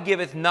God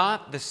giveth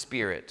not the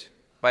Spirit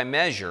by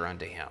measure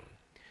unto him.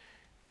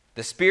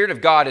 The Spirit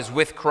of God is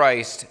with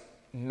Christ,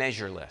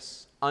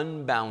 measureless,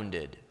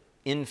 unbounded,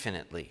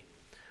 infinitely.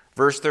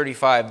 Verse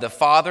 35, the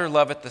Father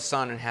loveth the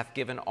Son and hath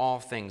given all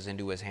things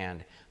into his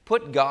hand.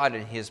 Put God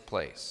in his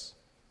place.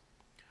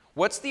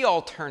 What's the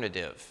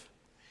alternative?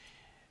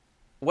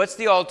 What's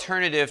the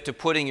alternative to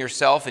putting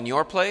yourself in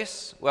your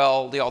place?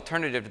 Well, the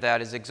alternative to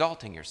that is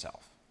exalting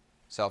yourself.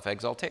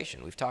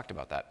 Self-exaltation. We've talked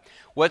about that.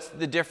 What's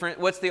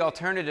the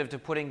alternative to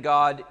putting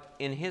God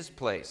in his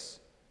place?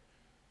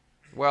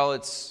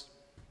 Well,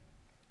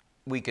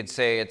 we could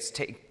say it's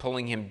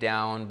pulling him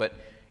down, but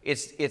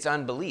it's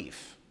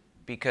unbelief,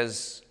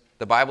 because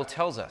the Bible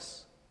tells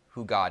us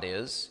who God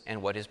is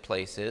and what his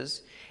place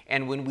is.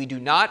 And when we do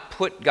not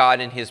put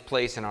God in his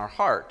place in our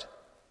heart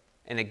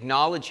and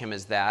acknowledge him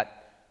as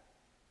that,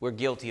 we're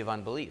guilty of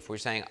unbelief. We're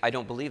saying, I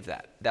don't believe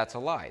that. That's a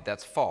lie.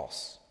 That's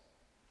false.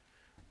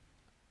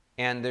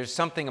 And there's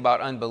something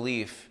about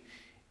unbelief.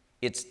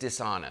 it's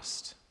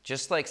dishonest.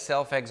 Just like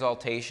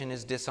self-exaltation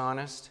is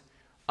dishonest,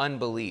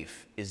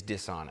 unbelief is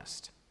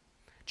dishonest.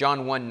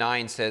 John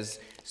 1:9 says,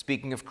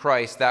 speaking of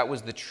Christ, that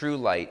was the true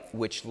light,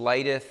 which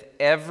lighteth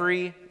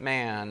every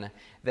man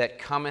that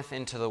cometh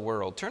into the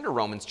world. Turn to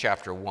Romans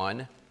chapter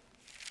 1.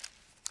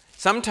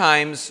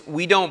 Sometimes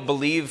we don't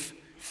believe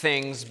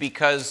things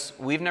because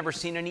we've never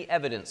seen any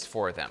evidence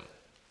for them.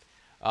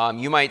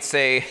 You might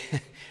say,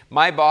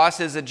 my boss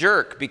is a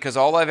jerk because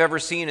all I've ever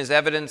seen is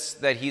evidence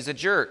that he's a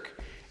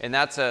jerk. And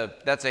that's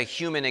a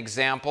human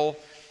example.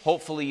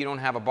 Hopefully you don't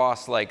have a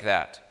boss like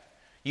that.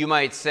 You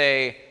might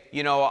say,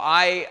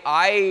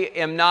 I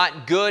am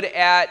not good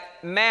at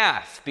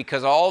math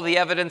because all the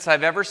evidence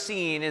I've ever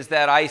seen is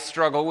that I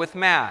struggle with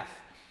math.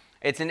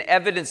 It's an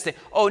evidence that,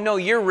 oh no,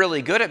 you're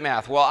really good at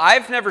math. Well,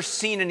 I've never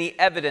seen any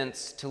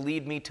evidence to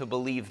lead me to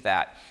believe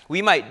that.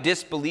 We might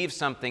disbelieve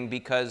something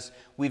because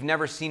we've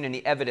never seen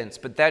any evidence,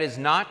 but that is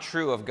not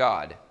true of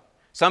God.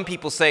 Some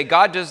people say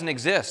God doesn't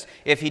exist.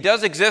 If he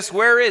does exist,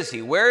 where is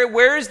he?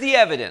 Where is the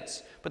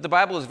evidence? But the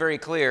Bible is very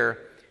clear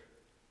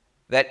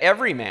that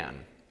every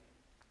man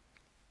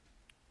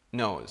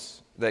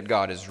knows that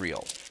God is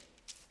real.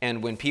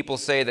 And when people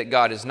say that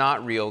God is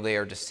not real, they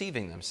are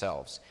deceiving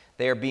themselves.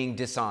 They are being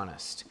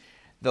dishonest.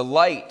 The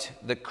light,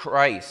 the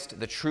Christ,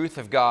 the truth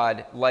of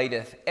God,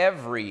 lighteth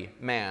every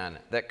man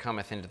that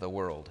cometh into the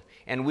world.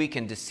 And we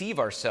can deceive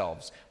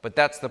ourselves, but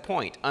that's the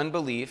point.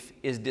 Unbelief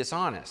is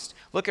dishonest.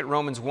 Look at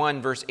Romans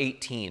 1, verse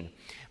 18.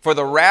 For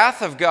the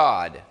wrath of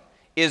God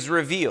is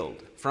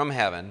revealed from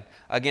heaven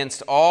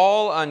against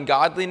all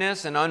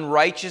ungodliness and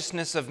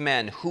unrighteousness of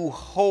men who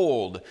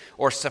hold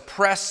or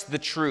suppress the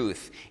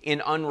truth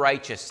in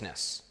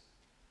unrighteousness.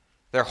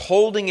 They're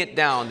holding it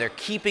down. They're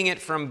keeping it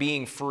from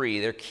being free.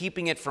 They're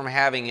keeping it from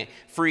having a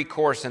free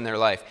course in their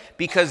life.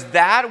 Because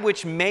that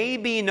which may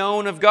be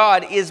known of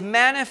God is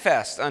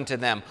manifest unto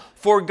them.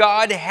 For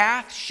God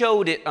hath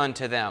showed it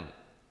unto them.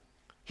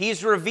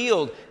 He's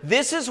revealed,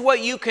 this is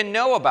what you can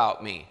know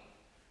about me.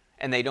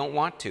 And they don't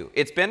want to.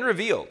 It's been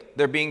revealed.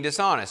 They're being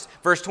dishonest.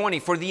 Verse 20,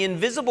 for the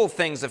invisible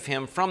things of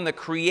him from the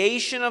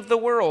creation of the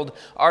world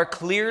are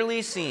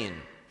clearly seen,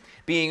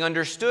 being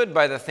understood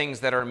by the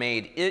things that are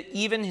made,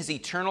 even his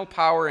eternal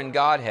power and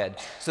Godhead,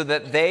 so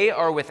that they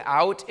are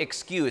without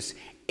excuse.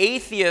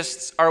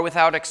 Atheists are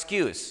without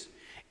excuse.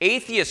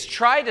 Atheists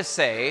try to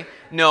say,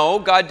 no,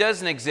 God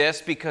doesn't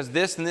exist because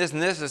this and this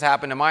and this has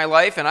happened in my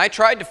life, and I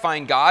tried to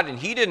find God, and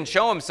he didn't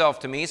show himself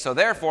to me, so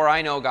therefore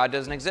I know God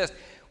doesn't exist.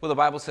 Well, the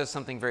Bible says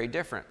something very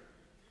different.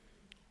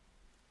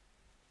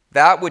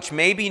 That which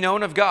may be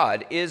known of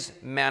God is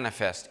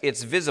manifest.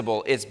 It's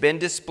visible. It's been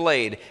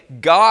displayed.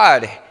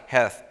 God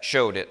hath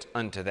showed it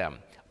unto them.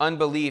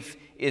 Unbelief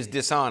is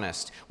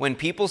dishonest. When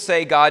people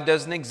say God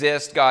doesn't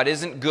exist, God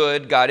isn't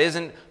good, God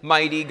isn't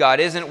mighty, God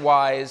isn't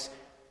wise,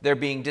 they're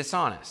being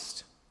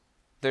dishonest.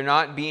 They're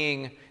not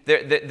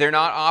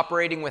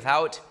operating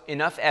without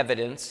enough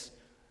evidence.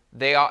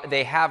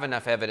 They have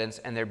enough evidence,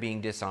 and they're being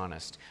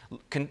dishonest.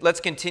 Let's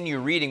continue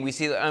reading. We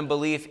see that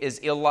unbelief is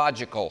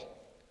illogical.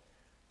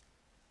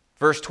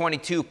 Verse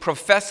 22,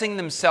 professing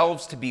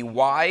themselves to be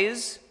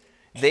wise,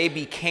 they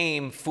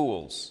became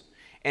fools,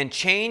 and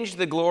changed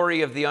the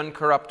glory of the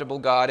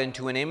uncorruptible God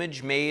into an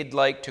image made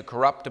like to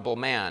corruptible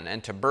man,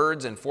 and to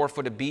birds and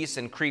four-footed beasts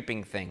and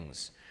creeping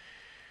things,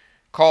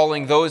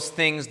 calling those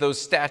things,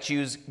 those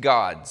statues,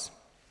 gods,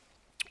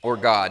 or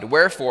God.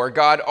 Wherefore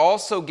God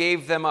also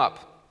gave them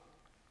up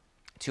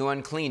to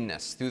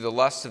uncleanness through the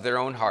lusts of their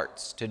own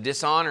hearts, to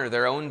dishonor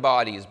their own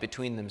bodies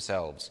between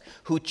themselves,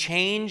 who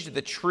changed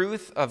the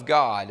truth of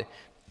God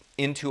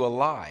into a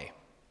lie,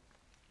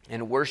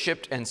 and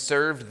worshipped and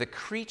served the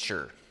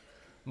creature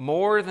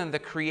more than the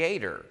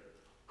Creator,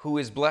 who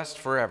is blessed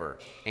forever.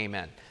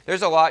 Amen.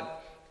 There's a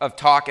lot of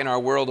talk in our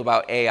world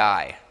about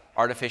AI,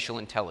 artificial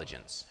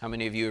intelligence. How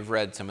many of you have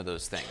read some of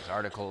those things?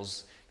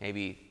 Articles,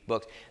 maybe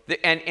books.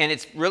 And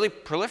it's really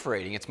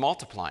proliferating. It's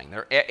multiplying.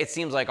 It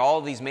seems like all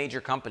of these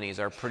major companies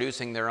are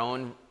producing their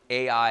own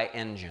AI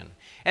engine.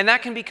 And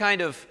that can be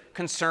kind of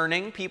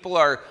concerning. People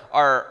are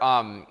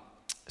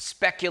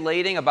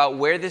speculating about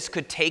where this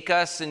could take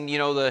us, and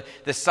the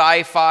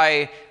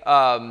sci-fi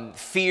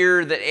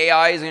fear that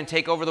AI is going to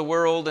take over the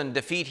world and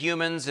defeat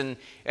humans, and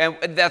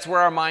that's where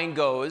our mind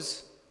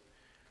goes.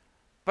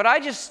 But I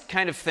just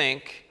kind of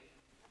think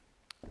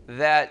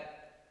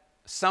that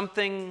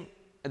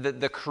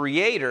the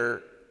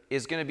Creator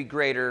is going to be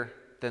greater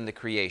than the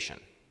creation.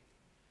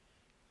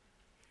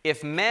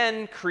 If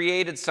men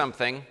created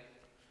something,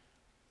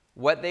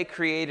 what they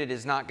created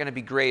is not going to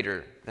be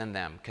greater than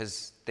them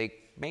because they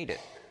made it.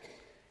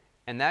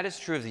 And that is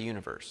true of the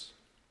universe.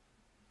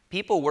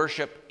 People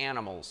worship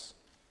animals,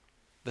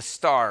 the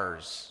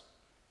stars,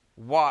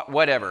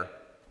 whatever.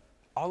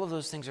 All of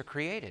those things are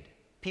created.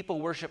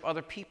 People worship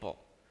other people.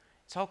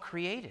 It's all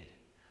created.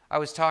 I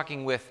was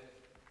talking with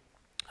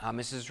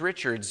Mrs.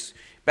 Richards,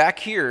 back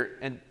here,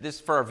 and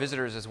this for our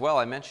visitors as well,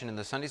 I mentioned in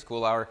the Sunday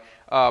school hour,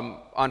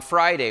 on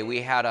Friday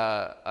we had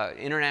an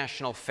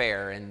international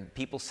fair, and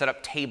people set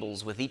up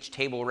tables with each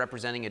table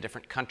representing a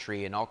different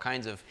country and all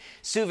kinds of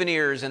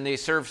souvenirs, and they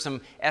served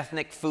some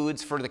ethnic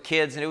foods for the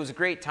kids, and it was a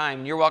great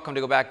time. You're welcome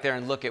to go back there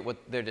and look at what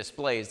their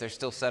displays. They're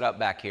still set up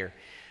back here.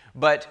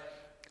 But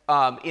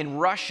in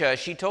Russia,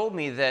 she told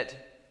me that,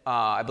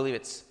 I believe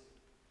it's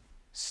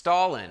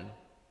Stalin,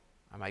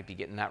 I might be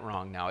getting that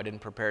wrong now, I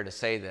didn't prepare to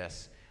say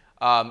this,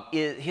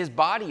 his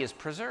body is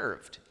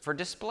preserved for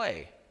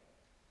display.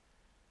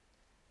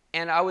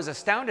 And I was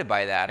astounded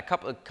by that.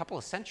 A couple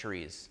of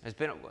centuries has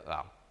been,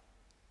 well,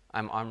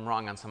 I'm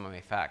wrong on some of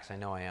my facts, I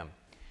know I am.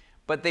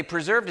 But they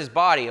preserved his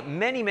body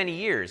many, many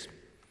years.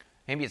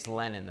 Maybe it's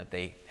Lenin that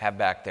they have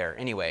back there.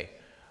 Anyway,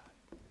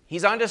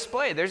 he's on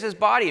display. There's his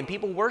body, and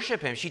people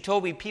worship him. She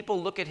told me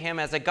people look at him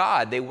as a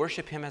god. They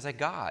worship him as a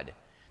god.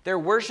 They're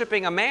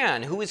worshiping a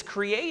man who is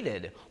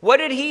created. What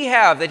did he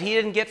have that he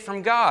didn't get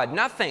from God?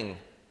 Nothing.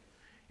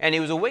 And he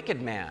was a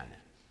wicked man.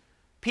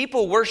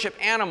 People worship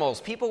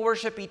animals. People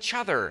worship each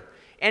other.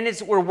 And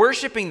we're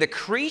worshiping the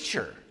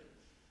creature.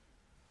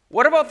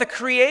 What about the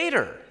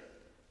Creator?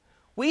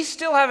 We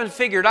still haven't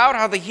figured out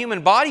how the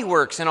human body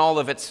works in all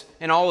of its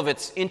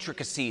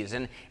intricacies,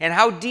 and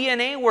how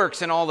DNA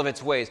works in all of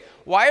its ways.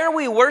 Why are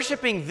we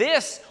worshiping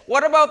this?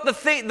 What about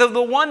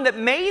the one that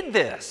made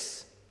this?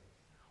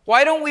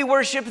 Why don't we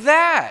worship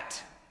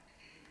that?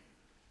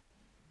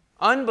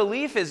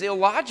 Unbelief is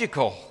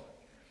illogical.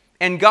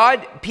 And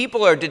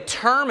people are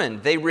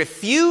determined. They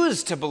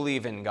refuse to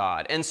believe in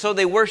God. And so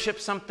they worship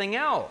something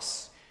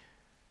else.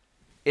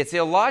 It's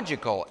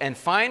illogical. And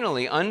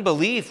finally,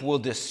 unbelief will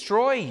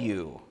destroy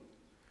you.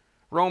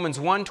 Romans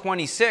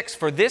 1:26,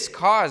 for this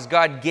cause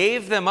God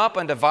gave them up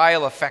unto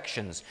vile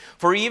affections.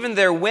 For even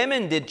their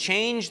women did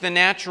change the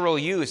natural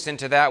use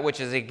into that which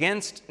is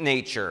against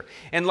nature.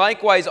 And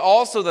likewise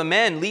also the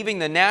men, leaving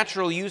the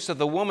natural use of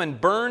the woman,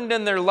 burned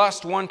in their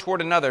lust one toward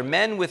another,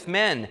 men with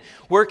men,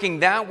 working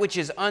that which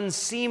is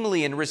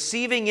unseemly, and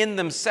receiving in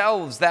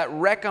themselves that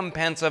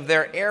recompense of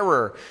their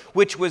error,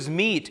 which was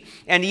meet.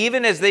 And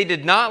even as they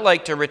did not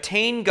like to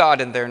retain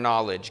God in their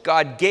knowledge,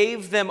 God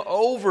gave them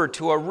over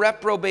to a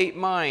reprobate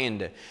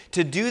mind,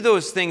 to do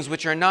those things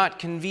which are not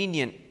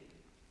convenient,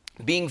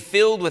 being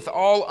filled with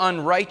all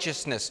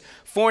unrighteousness,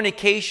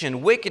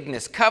 fornication,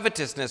 wickedness,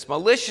 covetousness,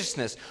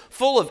 maliciousness,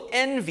 full of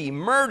envy,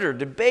 murder,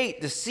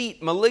 debate,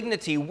 deceit,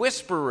 malignity,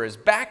 whisperers,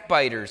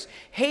 backbiters,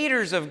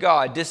 haters of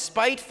God,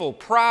 despiteful,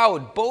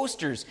 proud,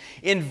 boasters,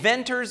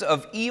 inventors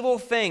of evil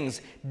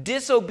things,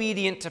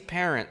 disobedient to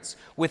parents,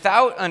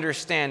 without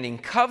understanding,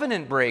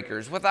 covenant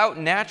breakers, without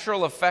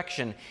natural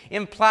affection,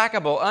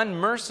 implacable,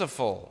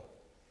 unmerciful.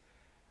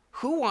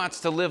 Who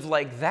wants to live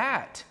like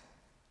that?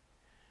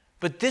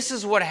 But this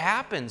is what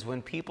happens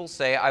when people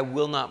say, I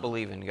will not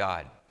believe in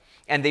God.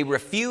 And they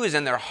refuse,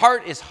 and their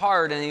heart is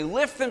hard, and they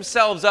lift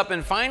themselves up,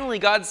 and finally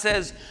God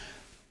says,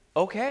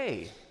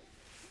 okay,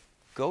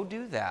 go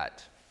do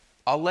that.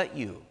 I'll let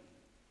you.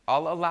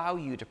 I'll allow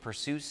you to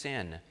pursue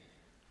sin.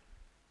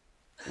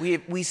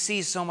 We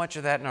see so much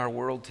of that in our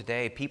world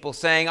today. People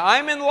saying,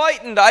 I'm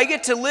enlightened, I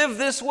get to live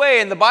this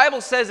way, and the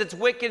Bible says it's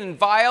wicked and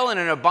vile and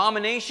an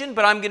abomination,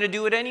 but I'm going to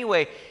do it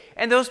anyway.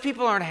 And those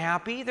people aren't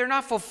happy. They're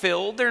not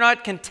fulfilled. They're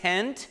not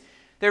content.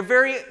 They're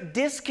very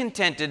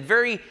discontented,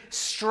 very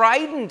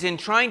strident in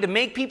trying to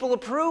make people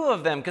approve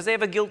of them because they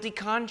have a guilty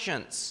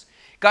conscience.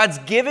 God's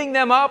giving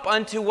them up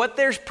unto what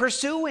they're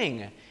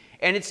pursuing,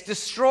 and it's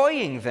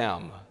destroying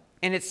them,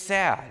 and it's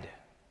sad.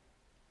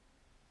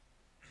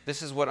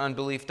 This is what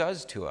unbelief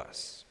does to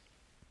us.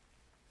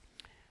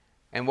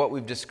 And what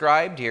we've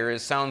described here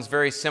sounds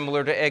very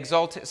similar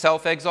to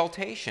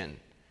self-exaltation.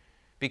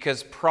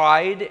 Because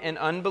pride and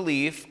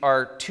unbelief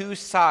are two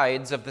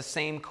sides of the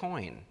same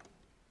coin.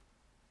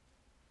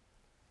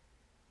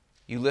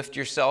 You lift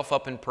yourself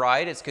up in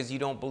pride, it's because you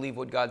don't believe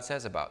what God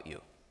says about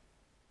you.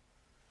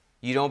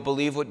 You don't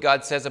believe what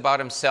God says about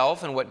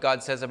himself and what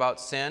God says about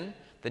sin.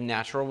 The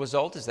natural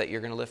result is that you're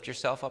going to lift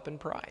yourself up in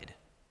pride.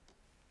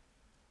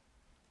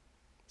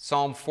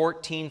 Psalm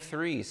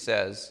 14:3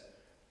 says,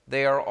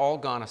 they are all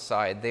gone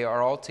aside. They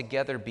are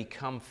altogether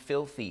become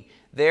filthy.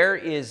 There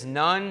is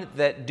none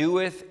that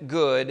doeth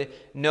good,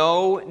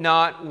 no,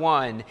 not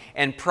one.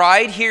 And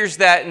pride hears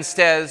that and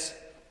says,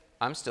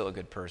 I'm still a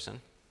good person.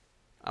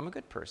 I'm a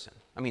good person.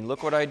 I mean,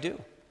 look what I do.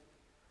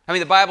 I mean,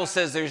 the Bible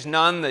says there's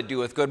none that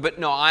doeth good, but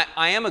no, I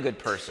am a good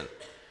person.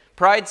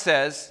 Pride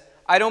says,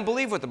 I don't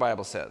believe what the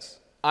Bible says.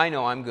 I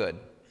know I'm good.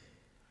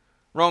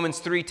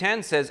 Romans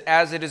 3:10 says,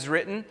 as it is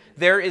written,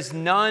 there is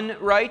none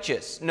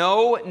righteous,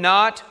 no,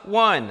 not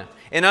one.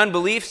 And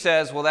unbelief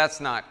says, well, that's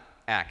not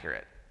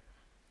accurate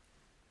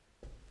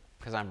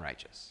because I'm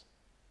righteous.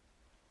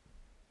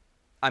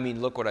 I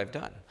mean, look what I've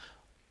done.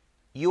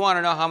 You want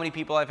to know how many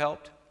people I've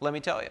helped? Let me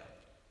tell you.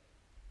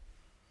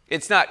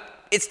 It's not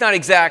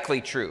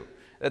exactly true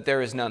that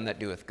there is none that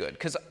doeth good,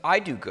 because I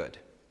do good.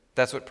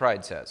 That's what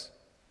pride says.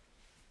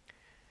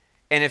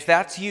 And if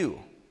that's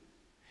you,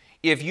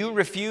 if you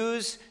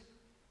refuse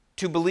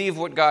to believe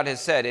what God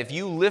has said. If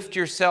you lift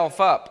yourself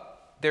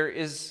up, there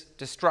is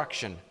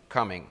destruction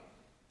coming.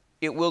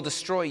 It will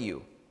destroy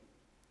you.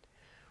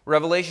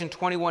 Revelation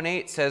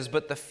 21:8 says,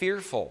 "But the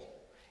fearful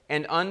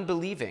and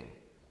unbelieving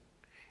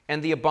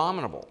and the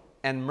abominable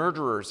and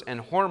murderers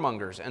and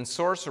whoremongers and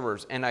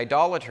sorcerers and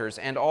idolaters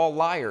and all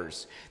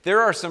liars."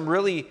 There are some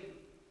really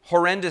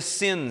horrendous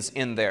sins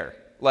in there,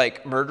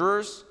 like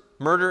murderers.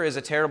 Murder is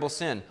a terrible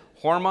sin.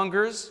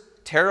 Whoremongers,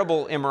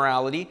 terrible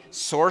immorality.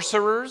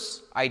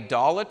 Sorcerers,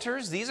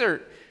 idolaters, these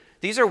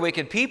are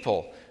wicked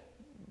people.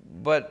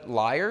 But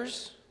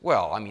liars?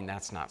 Well, I mean,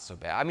 that's not so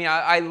bad. I mean,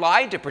 I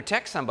lied to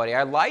protect somebody.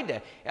 I lied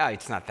to, yeah,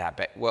 it's not that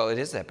bad. Well, it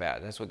is that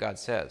bad. That's what God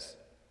says.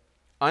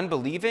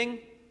 Unbelieving?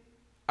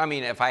 I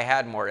mean, if I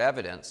had more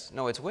evidence,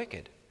 no, it's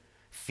wicked.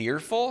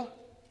 Fearful?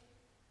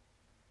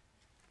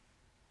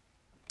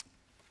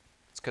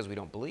 It's because we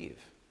don't believe.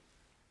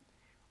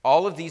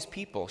 All of these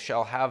people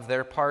shall have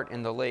their part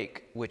in the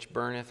lake which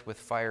burneth with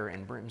fire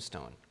and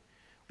brimstone,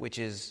 which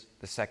is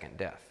the second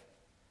death.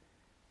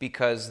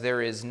 Because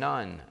there is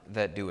none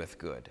that doeth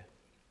good,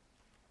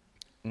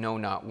 no,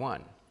 not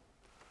one.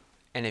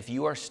 And if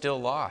you are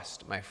still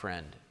lost, my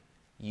friend,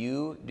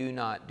 you do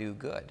not do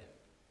good.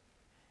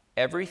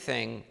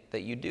 Everything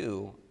that you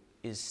do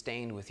is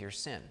stained with your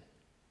sin.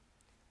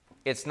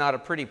 It's not a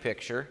pretty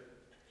picture.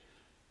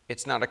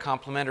 It's not a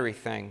complimentary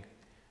thing.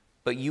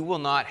 But you will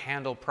not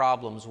handle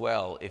problems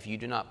well if you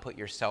do not put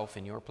yourself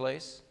in your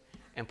place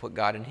and put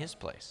God in His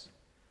place.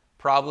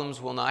 Problems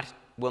will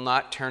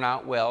not turn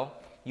out well.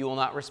 You will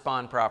not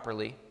respond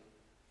properly.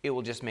 It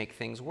will just make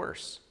things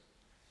worse.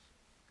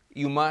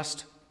 You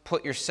must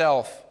put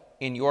yourself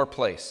in your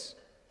place.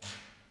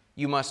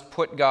 You must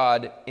put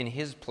God in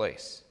His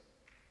place.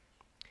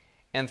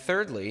 And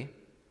thirdly,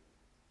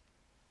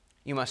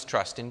 you must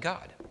trust in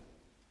God.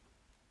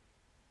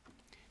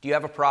 Do you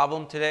have a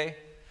problem today?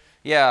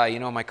 Yeah,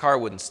 my car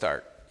wouldn't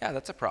start. Yeah,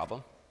 that's a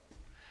problem.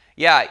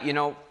 Yeah,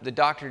 the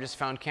doctor just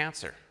found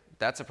cancer.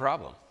 That's a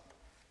problem.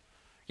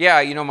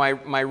 Yeah,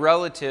 my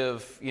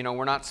relative,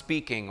 we're not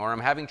speaking, or I'm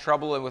having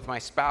trouble with my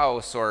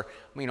spouse, or,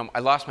 I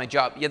lost my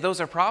job. Yeah,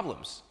 those are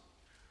problems.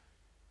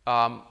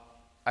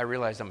 I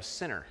realized I'm a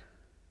sinner,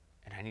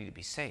 and I need to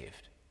be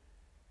saved.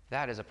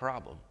 That is a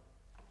problem.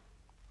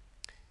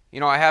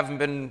 I haven't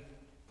been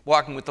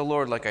walking with the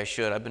Lord like I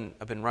should.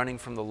 I've been running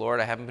from the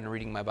Lord. I haven't been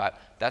reading my Bible.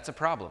 That's a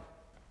problem.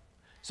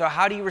 So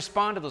how do you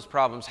respond to those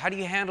problems? How do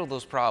you handle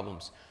those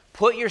problems?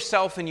 Put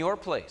yourself in your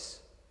place.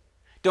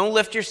 Don't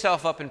lift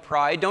yourself up in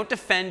pride. Don't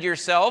defend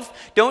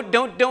yourself. Don't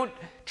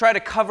try to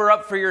cover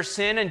up for your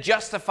sin and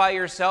justify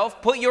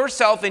yourself. Put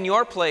yourself in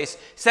your place.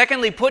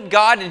 Secondly, put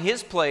God in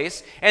His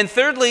place. And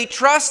thirdly,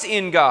 trust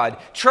in God.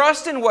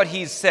 Trust in what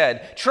He's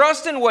said.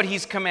 Trust in what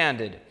He's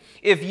commanded.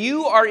 If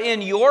you are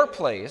in your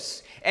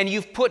place and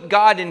you've put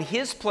God in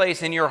His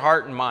place in your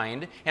heart and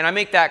mind, and I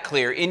make that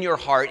clear, in your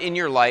heart, in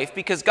your life,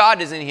 because God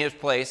is in His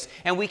place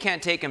and we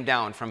can't take Him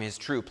down from His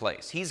true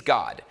place. He's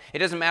God. It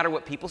doesn't matter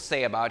what people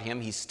say about Him.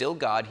 He's still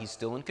God. He's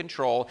still in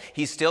control.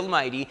 He's still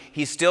mighty.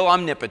 He's still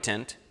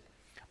omnipotent.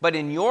 But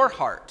in your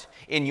heart,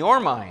 in your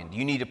mind,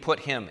 you need to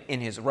put Him in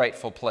His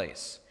rightful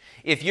place.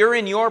 If you're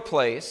in your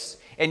place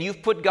and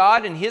you've put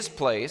God in His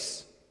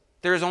place,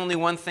 there's only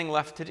one thing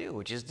left to do,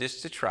 which is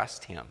just to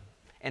trust Him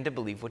and to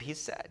believe what He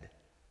said.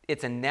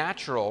 It's a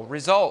natural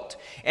result.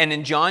 And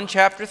in John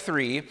chapter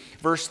 3,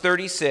 verse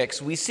 36,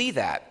 we see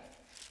that.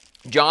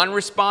 John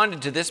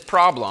responded to this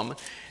problem.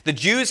 The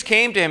Jews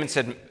came to him and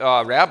said,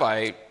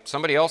 Rabbi,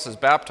 somebody else is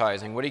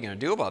baptizing. What are you going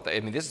to do about that? I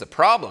mean, this is a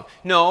problem.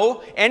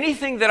 No,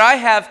 anything that I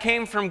have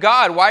came from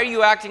God. Why are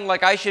you acting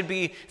like I should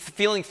be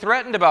feeling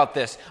threatened about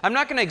this? I'm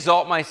not going to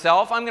exalt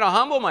myself. I'm going to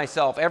humble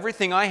myself.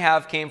 Everything I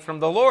have came from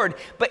the Lord.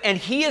 And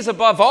He is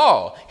above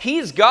all.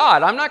 He's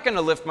God. I'm not going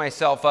to lift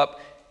myself up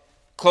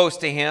close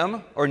to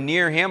Him or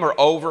near Him or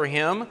over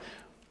Him.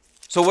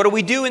 So what do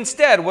we do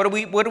instead? What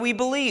do we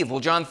believe? Well,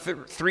 John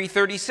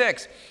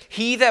 3:36,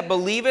 He that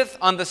believeth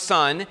on the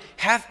Son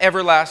hath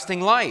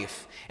everlasting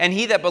life, and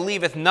he that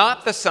believeth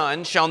not the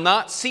Son shall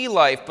not see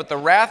life, but the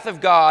wrath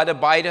of God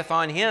abideth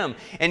on him.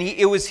 And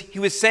he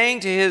was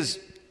saying to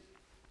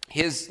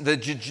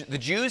the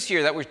Jews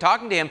here that were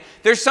talking to him,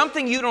 there's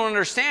something you don't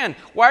understand.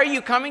 Why are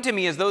you coming to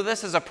me as though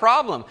this is a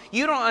problem?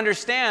 You don't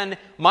understand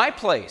my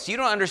place. You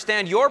don't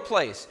understand your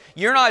place.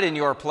 You're not in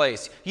your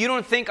place. You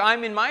don't think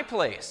I'm in my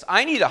place.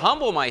 I need to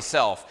humble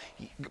myself.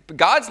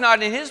 God's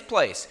not in His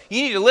place.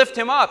 You need to lift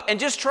Him up and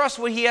just trust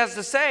what He has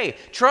to say.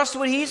 Trust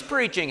what He's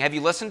preaching. Have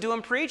you listened to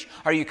Him preach?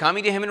 Are you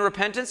coming to Him in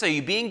repentance? Are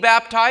you being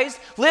baptized?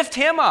 Lift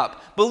Him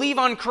up. Believe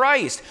on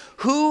Christ.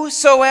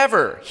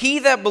 Whosoever, he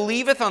that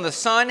believeth on the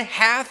Son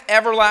hath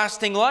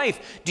everlasting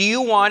life. Do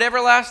you want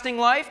everlasting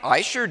life? I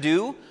sure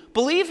do.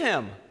 Believe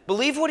Him.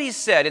 Believe what He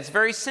said. It's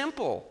very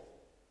simple.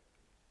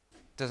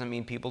 Doesn't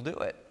mean people do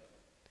it.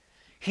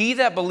 He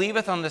that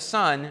believeth on the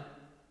Son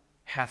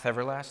hath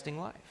everlasting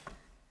life.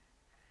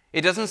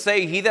 It doesn't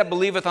say he that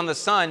believeth on the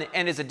Son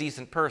and is a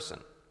decent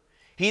person.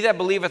 He that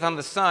believeth on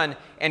the Son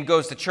and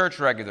goes to church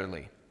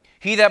regularly.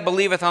 He that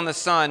believeth on the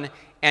Son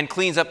and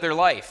cleans up their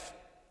life.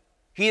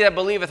 He that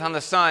believeth on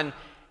the Son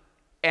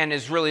and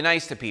is really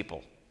nice to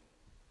people.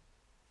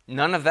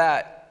 None of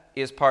that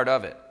is part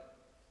of it.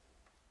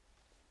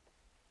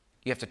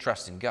 You have to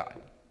trust in God.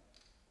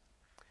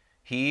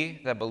 He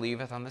that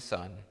believeth on the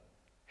Son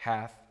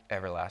hath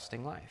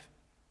everlasting life.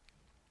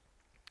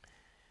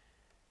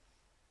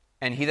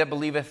 And he that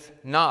believeth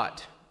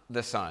not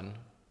the Son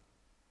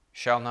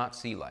shall not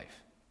see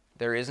life.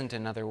 There isn't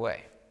another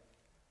way.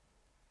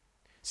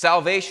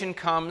 Salvation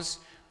comes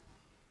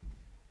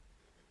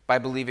by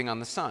believing on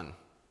the Son.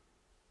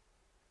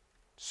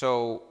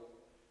 So,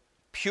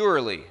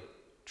 purely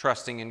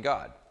trusting in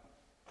God.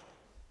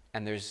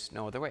 And there's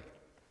no other way.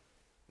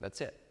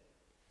 That's it.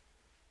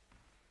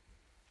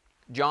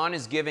 John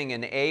is giving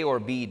an A or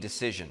B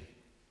decision.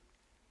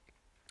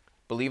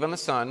 Believe on the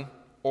Son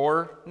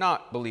or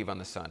not believe on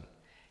the Son.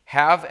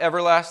 Have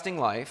everlasting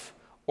life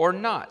or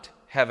not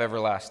have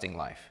everlasting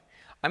life.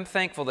 I'm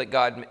thankful that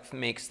God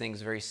makes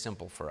things very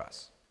simple for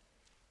us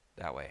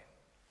that way.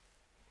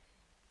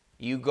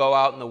 You go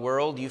out in the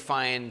world, you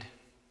find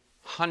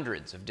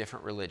hundreds of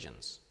different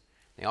religions.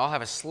 They all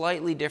have a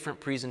slightly different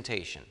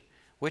presentation.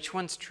 Which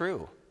one's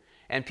true?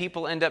 And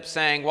people end up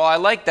saying, well, I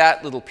like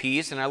that little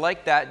piece, and I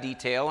like that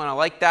detail, and I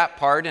like that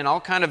part, and I'll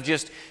kind of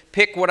just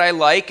pick what I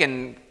like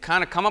and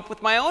kind of come up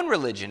with my own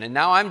religion. And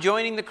now I'm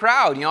joining the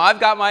crowd. You know, I've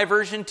got my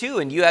version too,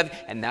 and you have,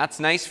 and that's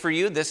nice for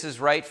you. This is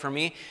right for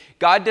me.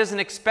 God doesn't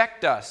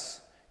expect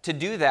us to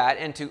do that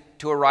and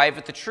to arrive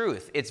at the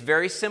truth. It's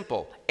very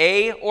simple.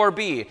 A or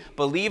B.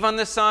 Believe on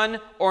the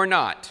Son or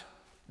not.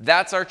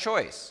 That's our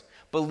choice.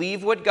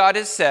 Believe what God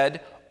has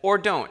said or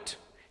don't.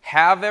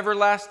 Have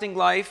everlasting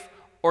life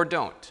or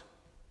don't.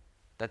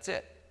 That's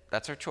it.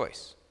 That's our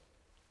choice.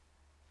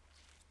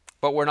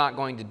 But we're not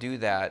going to do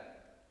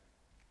that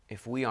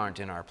if we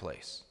aren't in our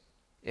place,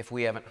 if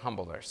we haven't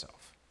humbled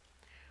ourselves.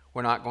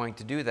 We're not going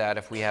to do that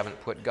if we haven't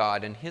put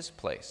God in his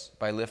place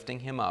by lifting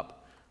him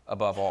up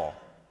above all.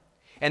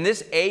 And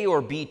this A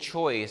or B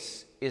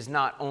choice is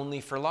not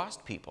only for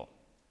lost people.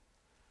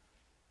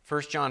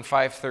 1 John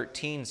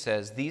 5:13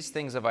 says, "These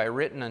things have I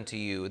written unto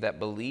you that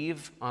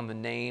believe on the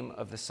name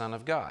of the Son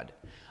of God."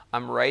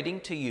 I'm writing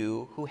to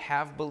you who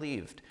have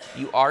believed.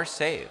 You are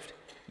saved.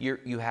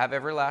 You have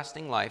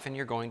everlasting life and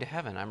you're going to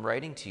heaven. I'm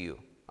writing to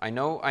you. I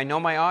know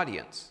my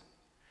audience.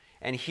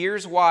 And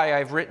here's why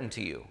I've written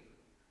to you.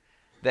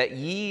 That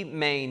ye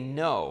may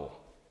know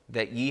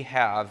that ye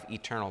have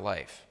eternal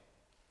life.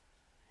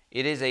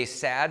 It is a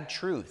sad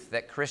truth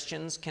that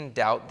Christians can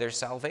doubt their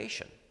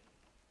salvation.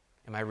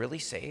 Am I really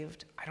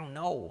saved? I don't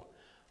know.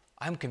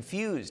 I'm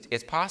confused.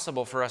 It's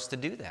possible for us to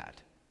do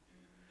that.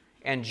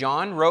 And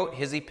John wrote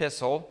his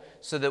epistle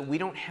so that we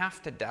don't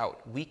have to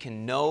doubt. We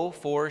can know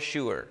for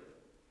sure.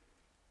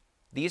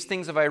 These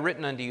things have I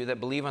written unto you that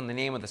believe on the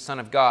name of the Son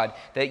of God,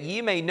 that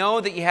ye may know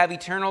that ye have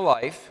eternal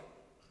life,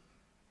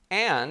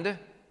 and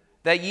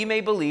that ye may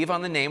believe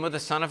on the name of the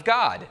Son of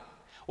God.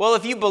 Well,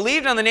 if you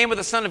believed on the name of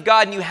the Son of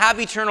God and you have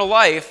eternal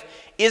life,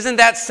 isn't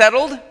that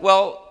settled?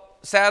 Well,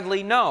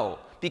 sadly, no.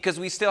 Because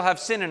we still have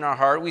sin in our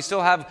heart, we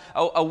still have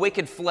a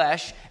wicked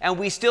flesh, and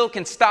we still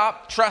can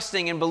stop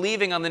trusting and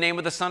believing on the name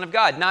of the Son of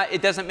God.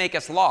 It doesn't make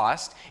us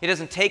lost. It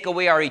doesn't take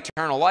away our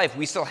eternal life.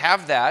 We still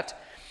have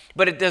that,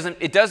 but it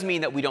does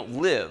mean that we don't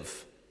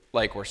live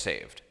like we're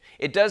saved.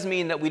 It does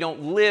mean that we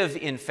don't live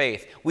in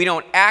faith. We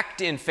don't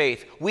act in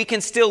faith. We can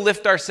still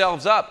lift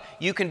ourselves up.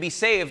 You can be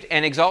saved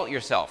and exalt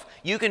yourself.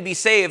 You can be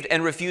saved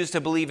and refuse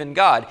to believe in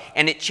God,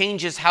 and it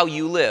changes how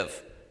you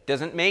live.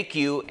 Doesn't make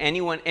you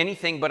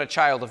anything but a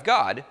child of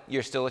God.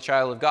 You're still a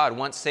child of God.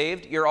 Once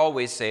saved, you're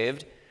always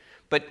saved.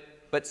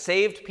 But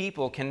saved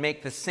people can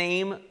make the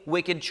same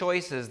wicked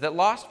choices that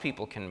lost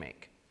people can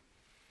make.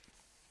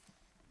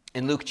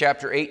 In Luke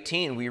chapter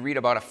 18, we read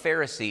about a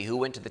Pharisee who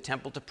went to the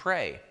temple to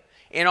pray.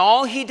 And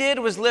all he did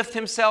was lift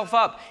himself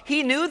up.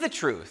 He knew the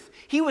truth.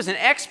 He was an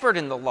expert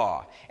in the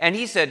law. And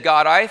he said,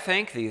 God, I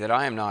thank thee that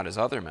I am not as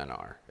other men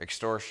are,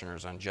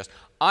 extortioners, unjust.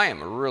 I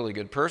am a really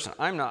good person.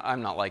 I'm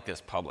not like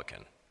this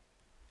publican.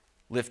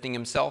 Lifting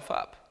himself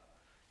up.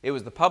 It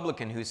was the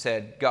publican who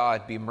said,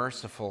 God, be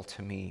merciful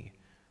to me,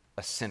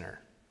 a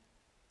sinner.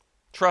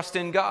 Trust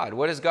in God.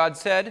 What has God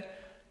said?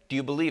 Do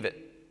you believe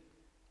it?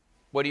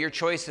 What do your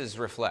choices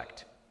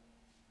reflect?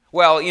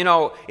 Well, you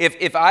know,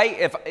 if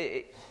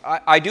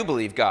I do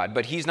believe God,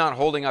 but he's not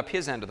holding up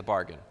his end of the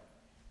bargain.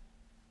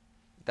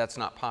 That's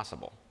not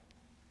possible.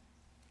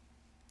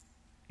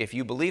 If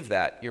you believe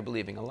that, you're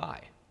believing a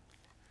lie.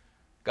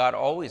 God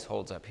always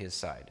holds up his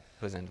side.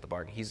 His end of the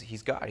bargain.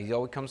 He's God. He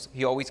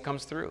always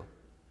comes through.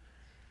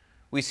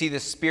 We see the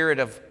spirit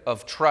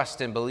of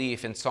trust and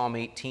belief in Psalm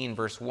 18,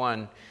 verse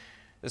 1.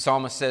 The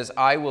psalmist says,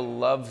 I will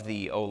love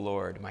thee, O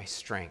Lord, my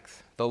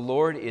strength. The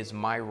Lord is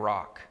my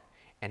rock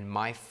and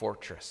my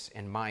fortress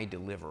and my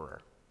deliverer,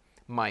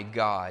 my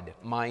God,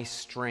 my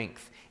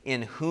strength,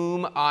 in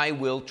whom I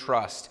will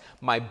trust,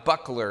 my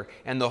buckler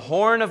and the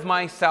horn of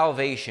my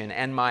salvation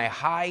and my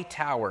high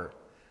tower.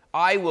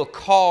 I will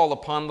call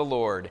upon the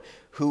Lord,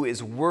 who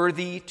is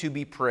worthy to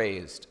be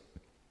praised.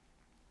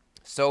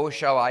 So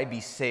shall I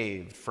be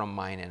saved from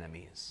mine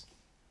enemies.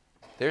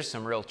 there's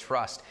some real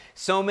trust.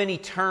 So many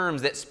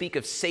terms that speak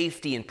of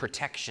safety and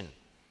protection.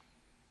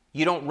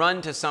 You don't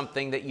run to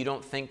something that you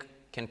don't think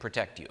can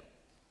protect you.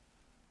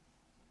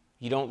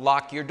 You don't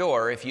lock your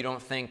door if you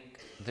don't think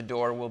the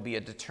door will be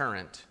a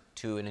deterrent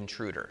to an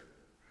intruder.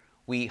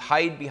 We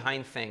hide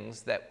behind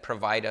things that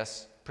provide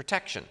us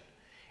protection.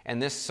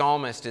 And this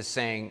psalmist is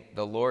saying,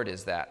 the Lord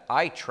is that.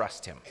 I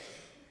trust him.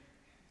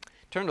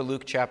 Turn to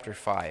Luke chapter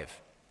 5.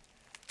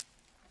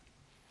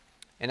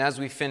 And as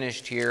we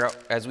finish here,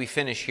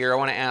 I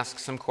want to ask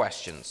some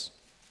questions.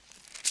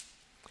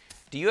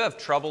 Do you have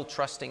trouble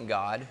trusting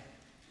God?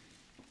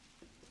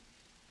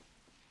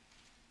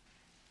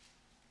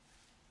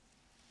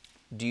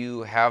 Do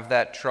you have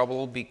that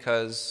trouble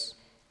because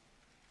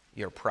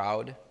you're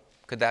proud?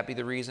 Could that be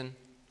the reason?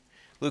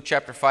 Luke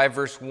chapter 5,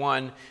 verse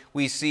 1,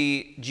 we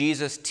see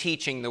Jesus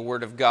teaching the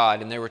Word of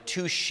God. And there were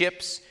two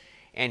ships,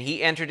 and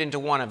he entered into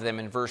one of them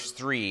in verse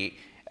 3,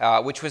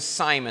 which was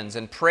Simon's,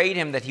 and prayed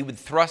him that he would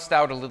thrust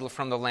out a little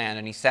from the land.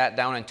 And he sat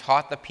down and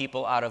taught the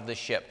people out of the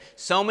ship.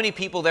 So many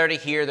people there to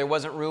hear, there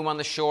wasn't room on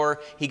the shore.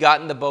 He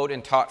got in the boat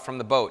and taught from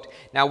the boat.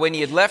 Now when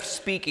he had left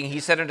speaking, he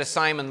said unto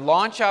Simon,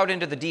 launch out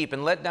into the deep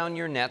and let down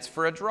your nets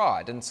for a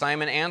draught. And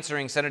Simon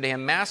answering said unto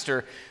him,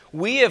 Master,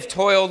 we have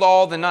toiled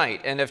all the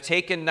night and have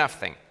taken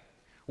nothing.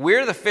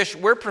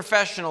 We're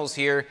professionals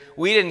here.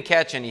 We didn't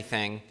catch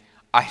anything.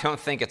 I don't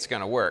think it's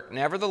going to work.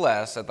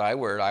 Nevertheless, at thy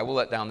word, I will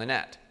let down the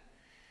net.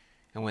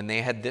 And when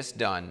they had this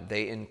done,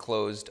 they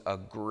enclosed a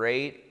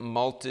great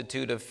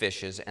multitude of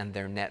fishes, and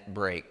their net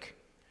brake.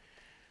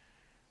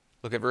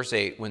 Look at verse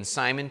 8. When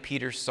Simon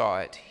Peter saw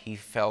it, he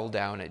fell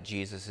down at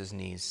Jesus'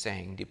 knees,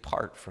 saying,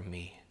 Depart from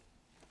me,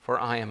 for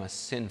I am a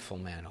sinful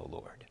man, O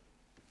Lord.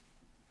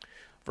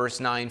 Verse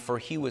 9, for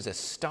he was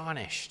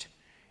astonished,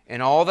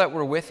 and all that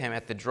were with him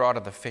at the draught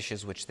of the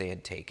fishes which they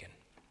had taken.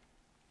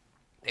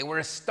 They were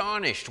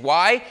astonished.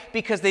 Why?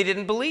 Because they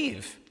didn't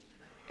believe.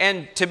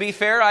 And to be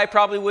fair, I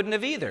probably wouldn't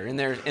have either in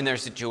their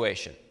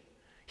situation.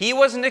 He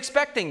wasn't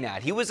expecting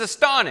that. He was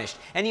astonished,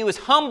 and he was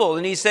humbled,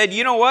 and he said,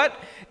 you know what?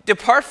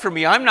 Depart from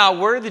me. I'm not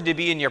worthy to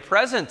be in your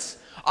presence.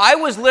 I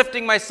was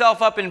lifting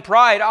myself up in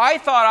pride. I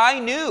thought I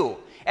knew,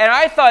 and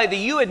I thought that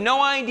you had no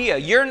idea.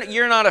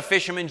 You're not a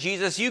fisherman,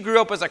 Jesus. You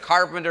grew up as a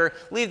carpenter.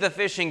 Leave the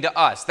fishing to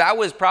us. That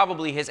was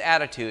probably his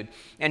attitude,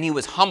 and he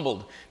was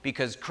humbled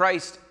because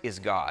Christ is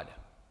God.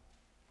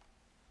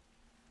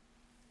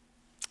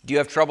 Do you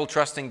have trouble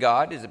trusting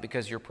God? Is it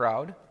because you're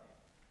proud?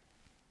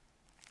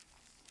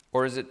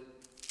 Or is it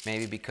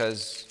maybe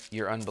because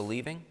you're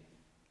unbelieving?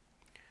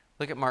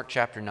 Look at Mark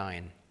chapter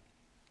 9.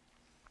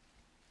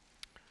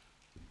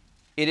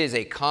 It is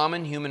a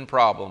common human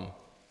problem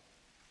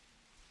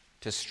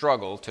to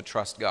struggle to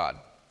trust God.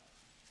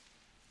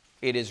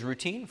 It is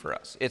routine for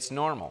us. It's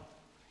normal.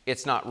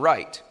 It's not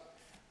right,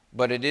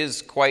 but it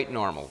is quite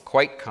normal,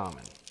 quite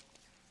common.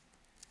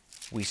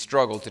 We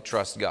struggle to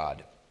trust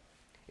God.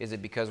 Is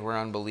it because we're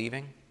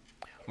unbelieving?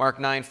 Mark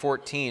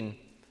 9:14,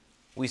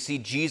 we see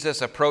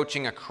Jesus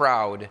approaching a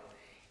crowd,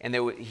 and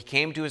he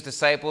came to his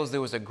disciples. There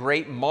was a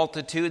great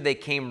multitude. They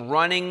came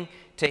running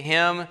to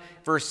him.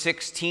 Verse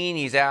 16,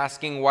 he's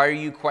asking, why are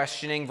you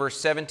questioning? Verse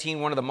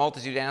 17, one of the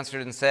multitude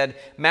answered and said,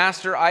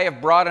 Master, I have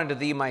brought unto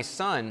thee my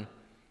son,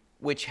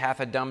 which hath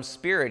a dumb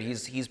spirit.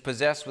 He's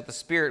possessed with the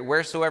spirit.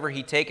 Wheresoever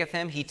he taketh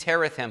him, he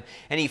teareth him.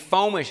 And he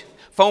foameth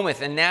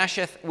and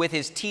gnasheth with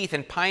his teeth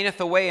and pineth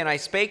away. And I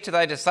spake to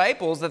thy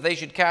disciples that they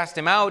should cast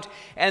him out,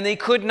 and they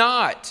could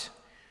not.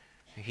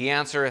 He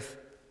answereth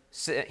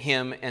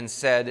him and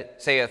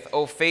saith,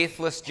 O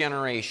faithless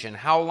generation,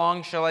 how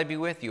long shall I be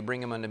with you?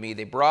 Bring him unto me.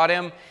 They brought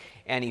him,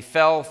 and he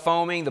fell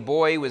foaming. The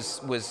boy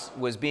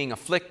was being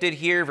afflicted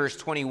here. Verse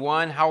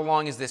 21, how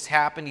long has this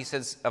happened? He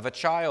says, of a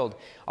child.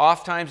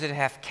 Ofttimes it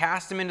hath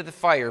cast him into the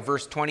fire.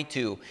 Verse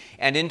 22,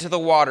 and into the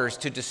waters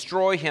to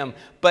destroy him.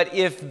 But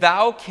if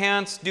thou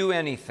canst do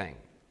anything,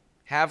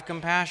 have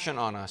compassion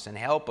on us and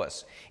help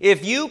us.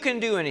 If you can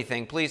do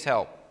anything, please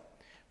help.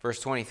 Verse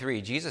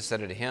 23, Jesus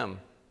said unto him,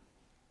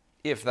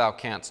 if thou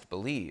canst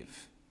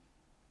believe,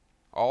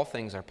 all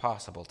things are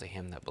possible to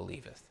him that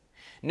believeth.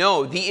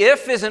 No, the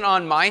if isn't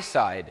on my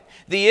side.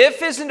 The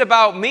if isn't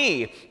about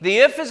me. The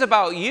if is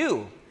about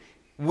you.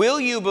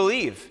 Will you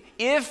believe?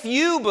 If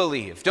you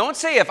believe. Don't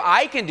say if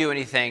I can do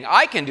anything.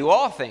 I can do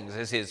all things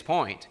is his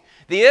point.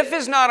 The if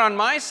is not on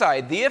my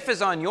side. The if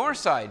is on your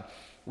side.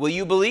 Will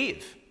you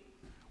believe?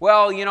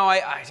 Well, you know,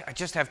 I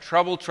just have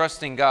trouble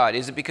trusting God.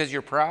 Is it because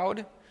you're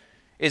proud?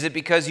 Is it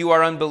because you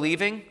are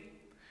unbelieving?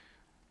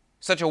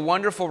 Such a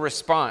wonderful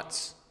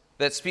response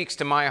that speaks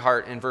to my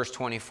heart in verse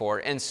 24.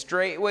 And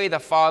straightway the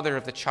father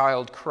of the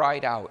child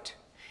cried out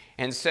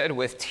and said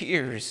with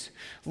tears,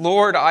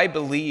 Lord, I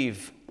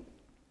believe.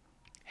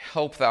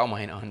 Help thou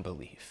mine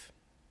unbelief.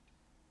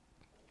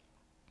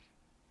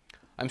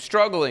 I'm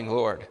struggling,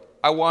 Lord.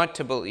 I want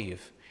to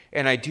believe,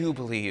 and I do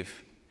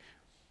believe,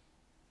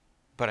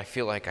 but I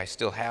feel like I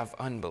still have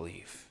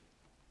unbelief.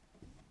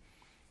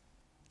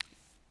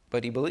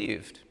 But he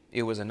believed.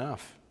 It was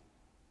enough.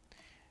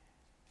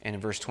 And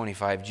in verse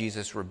 25,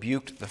 Jesus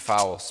rebuked the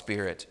foul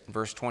spirit. In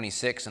verse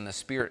 26, and the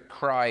spirit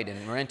cried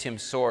and rent him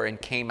sore and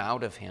came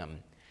out of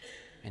him.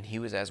 And he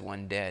was as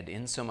one dead,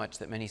 insomuch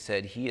that many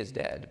said, he is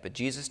dead. But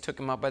Jesus took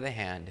him up by the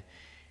hand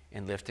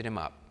and lifted him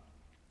up.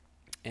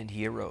 And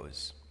he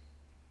arose.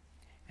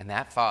 And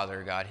that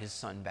father got his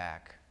son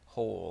back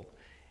whole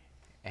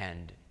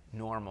and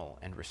normal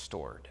and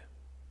restored.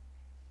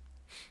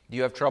 Do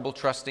you have trouble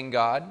trusting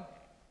God?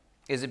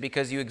 Is it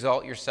because you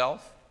exalt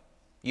yourself?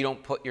 You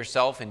don't put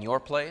yourself in your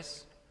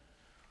place?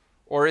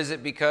 Or is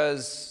it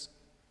because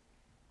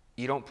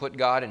you don't put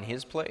God in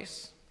his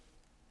place?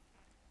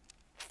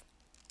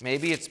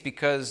 Maybe it's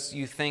because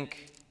you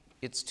think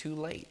it's too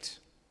late.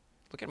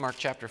 Look at Mark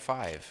chapter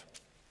 5.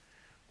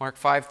 Mark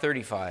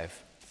 5:35.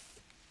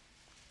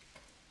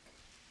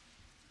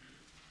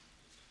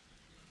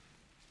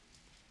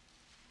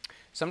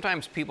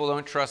 Sometimes people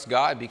don't trust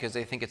God because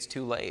they think it's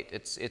too late.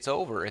 It's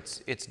over.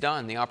 It's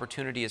done. The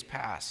opportunity is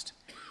past.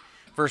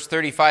 Verse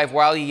 35,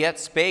 while he yet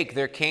spake,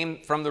 there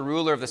came from the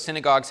ruler of the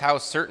synagogue's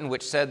house certain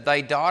which said, thy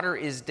daughter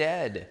is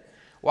dead.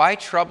 Why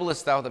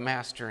troublest thou the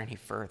master any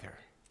further?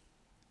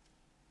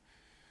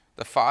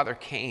 The father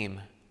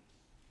came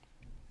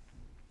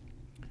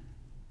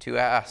to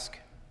ask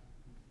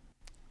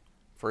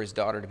for his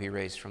daughter to be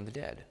raised from the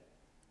dead.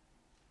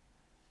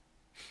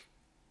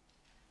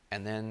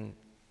 And then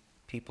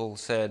people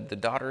said, the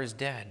daughter is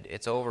dead.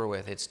 It's over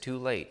with. It's too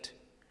late.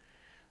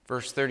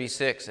 Verse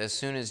 36, as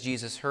soon as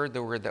Jesus heard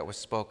the word that was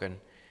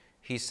spoken,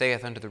 he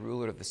saith unto the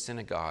ruler of the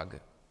synagogue,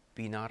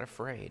 be not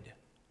afraid,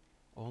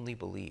 only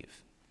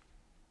believe.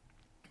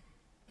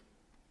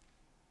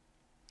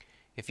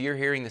 If you're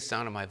hearing the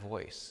sound of my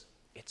voice,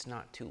 it's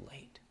not too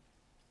late.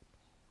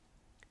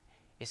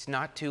 It's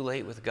not too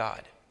late with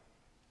God.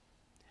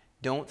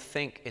 Don't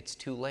think it's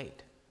too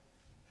late.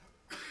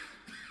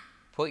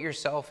 Put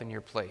yourself in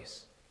your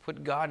place.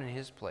 Put God in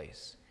his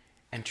place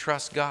and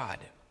trust God.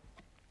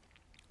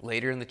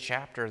 Later in the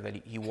chapter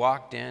that he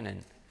walked in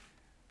and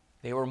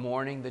they were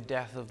mourning the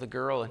death of the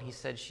girl and he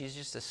said, she's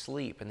just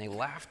asleep, and they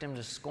laughed him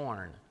to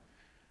scorn.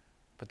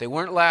 But they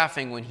weren't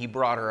laughing when he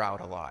brought her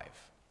out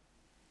alive.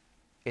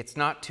 It's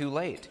not too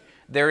late.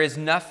 There is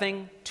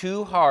nothing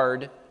too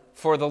hard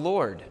for the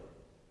Lord.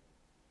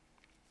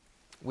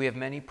 We have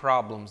many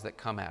problems that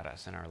come at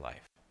us in our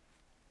life,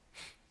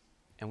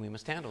 and we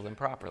must handle them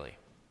properly.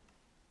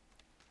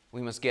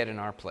 We must get in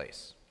our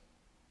place.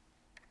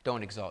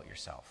 Don't exalt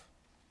yourself.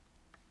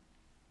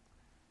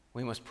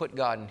 We must put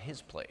God in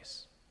his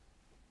place.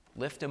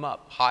 Lift him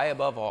up high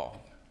above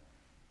all.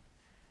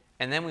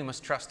 And then we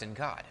must trust in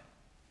God.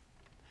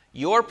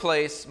 Your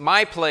place,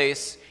 my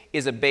place,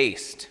 is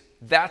abased.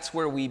 That's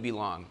where we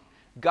belong.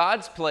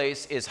 God's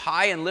place is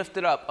high and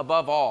lifted up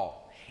above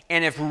all.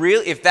 And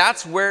if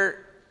that's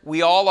where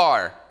we all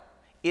are,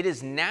 it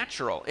is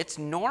natural, it's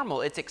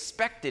normal, it's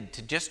expected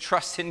to just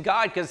trust in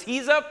God because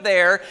he's up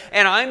there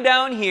and I'm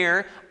down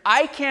here.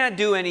 I can't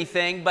do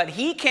anything, but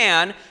he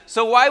can,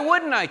 so why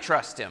wouldn't I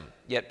trust him?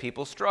 Yet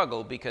people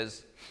struggle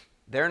because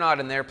they're not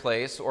in their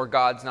place or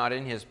God's not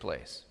in his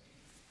place.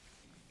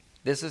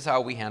 This is how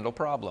we handle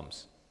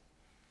problems.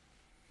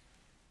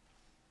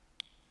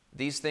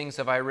 These things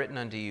have I written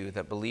unto you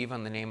that believe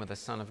on the name of the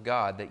Son of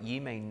God, that ye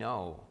may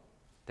know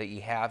that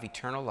ye have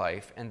eternal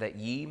life, and that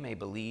ye may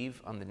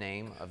believe on the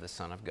name of the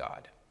Son of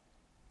God.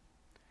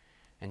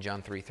 And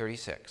John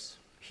 3:36,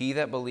 he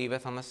that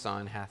believeth on the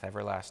Son hath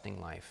everlasting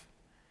life,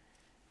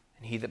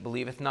 and he that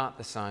believeth not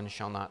the Son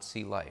shall not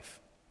see life,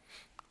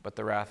 but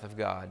the wrath of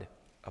God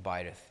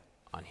abideth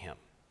on him.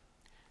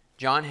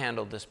 John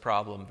handled this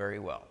problem very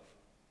well,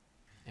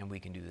 and we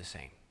can do the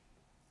same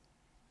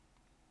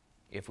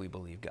if we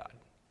believe God.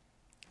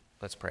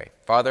 Let's pray.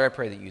 Father, I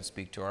pray that you'd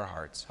speak to our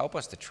hearts. Help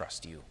us to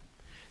trust you.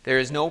 There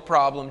is no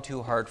problem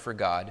too hard for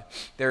God.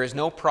 There is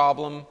no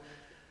problem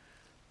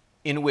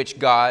in which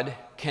God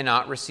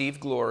cannot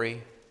receive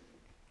glory.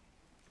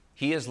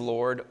 He is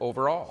Lord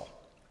over all.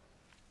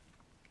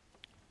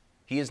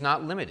 He is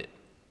not limited.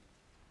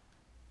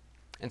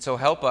 And so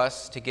help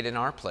us to get in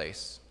our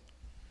place,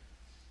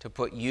 to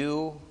put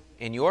you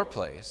in your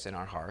place in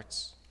our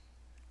hearts,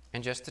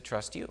 and just to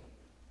trust you.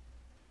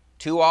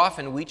 Too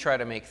often we try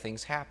to make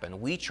things happen.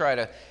 We try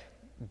to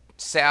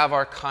salve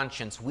our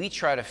conscience. We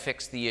try to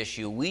fix the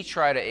issue. We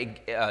try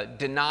to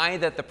deny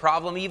that the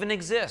problem even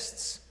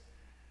exists.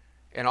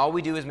 And all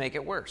we do is make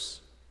it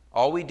worse.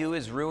 All we do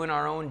is ruin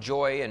our own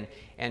joy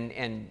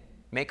and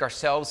make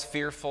ourselves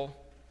fearful.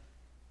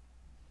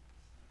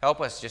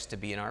 Help us just to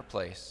be in our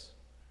place,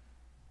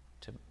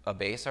 to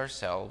abase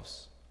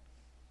ourselves,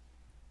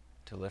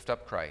 to lift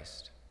up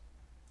Christ,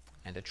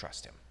 and to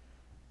trust him.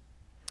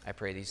 I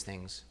pray these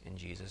things in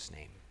Jesus'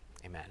 name.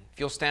 Amen. If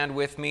you'll stand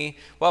with me,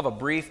 we'll have a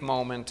brief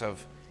moment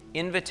of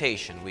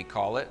invitation, we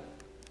call it.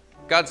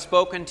 God's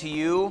spoken to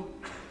you,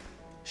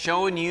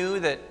 showing you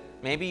that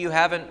maybe you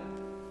haven't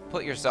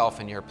put yourself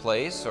in your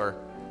place, or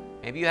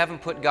maybe you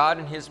haven't put God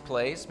in his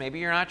place. Maybe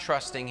you're not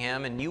trusting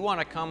him, and you want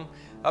to come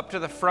up to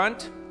the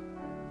front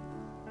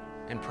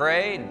and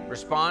pray and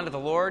respond to the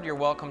Lord. You're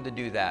welcome to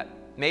do that.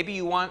 Maybe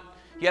you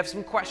have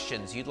some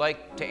questions you'd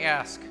like to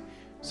ask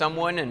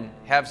someone and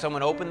have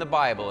someone open the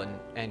Bible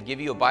and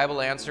give you a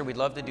Bible answer, we'd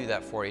love to do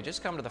that for you.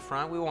 Just come to the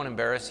front. We won't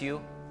embarrass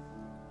you.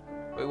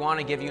 We want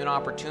to give you an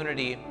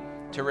opportunity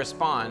to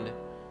respond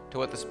to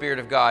what the Spirit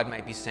of God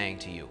might be saying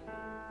to you.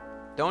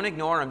 Don't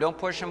ignore Him. Don't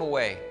push Him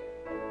away.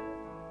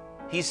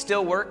 He's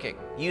still working.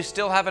 You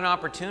still have an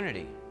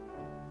opportunity.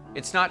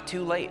 It's not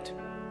too late.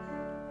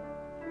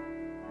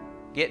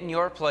 Get in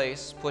your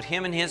place, put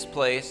Him in His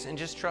place, and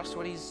just trust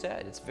what He's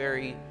said. It's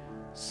very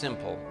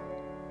simple,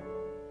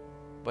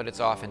 but it's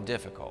often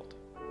difficult.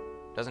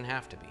 It doesn't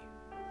have to be.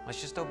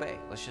 Let's just obey.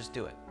 Let's just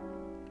do it.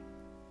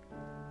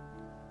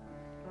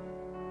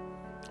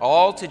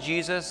 All to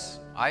Jesus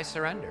I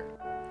surrender.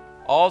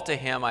 All to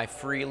Him I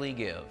freely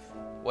give.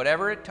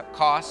 Whatever it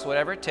costs,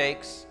 whatever it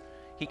takes,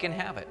 He can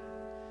have it.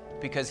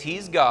 Because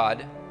He's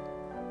God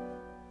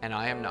and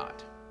I am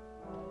not.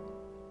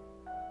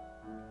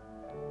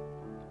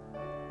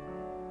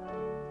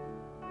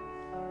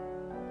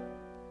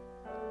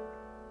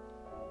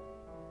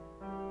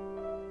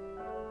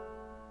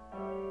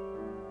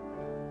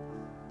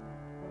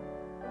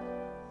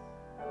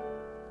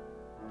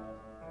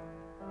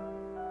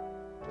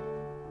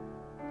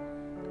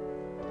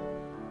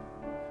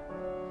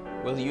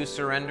 Will you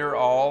surrender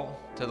all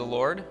to the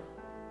Lord?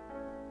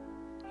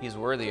 He's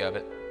worthy of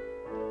it.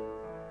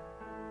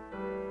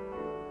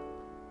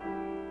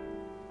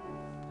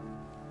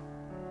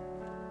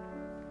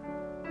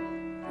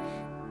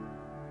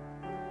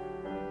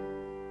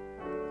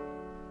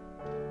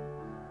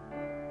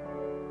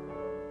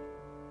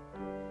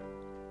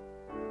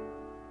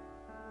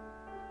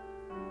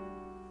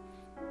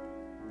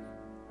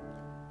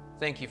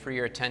 Thank you for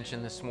your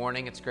attention this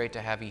morning. It's great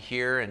to have you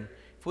here, and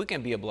if we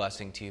can be a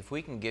blessing to you, if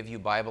we can give you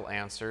Bible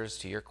answers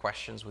to your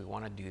questions, we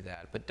want to do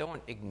that. But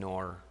don't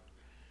ignore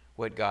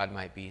what God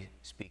might be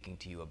speaking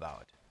to you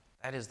about.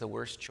 That is the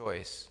worst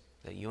choice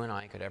that you and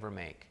I could ever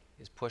make,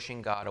 is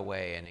pushing God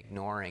away and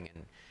ignoring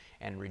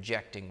and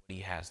rejecting what He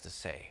has to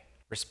say.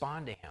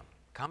 Respond to Him.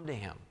 Come to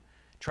Him.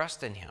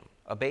 Trust in Him.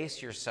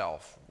 Abase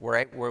yourself.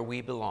 Right where we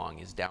belong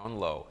is down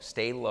low.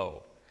 Stay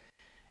low.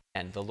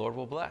 And the Lord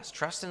will bless.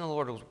 Trust in the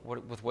Lord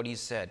with what He's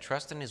said.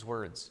 Trust in His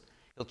words.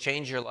 He'll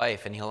change your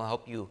life, and He'll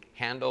help you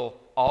handle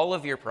all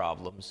of your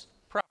problems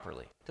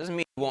properly. Doesn't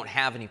mean you won't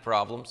have any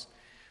problems,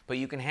 but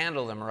you can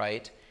handle them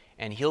right,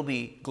 and He'll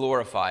be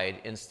glorified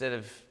instead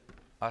of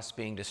us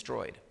being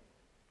destroyed.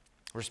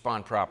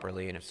 Respond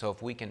properly, and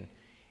if we can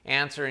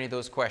answer any of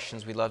those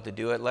questions, we'd love to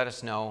do it. Let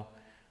us know.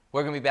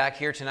 We're going to be back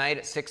here tonight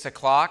at 6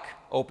 o'clock,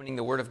 opening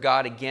the Word of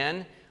God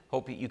again.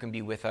 Hope that you can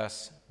be with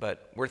us,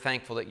 but we're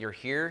thankful that you're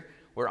here.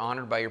 We're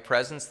honored by your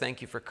presence.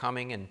 Thank you for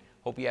coming, and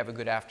hope you have a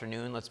good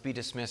afternoon. Let's be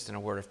dismissed in a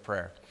word of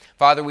prayer.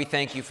 Father, we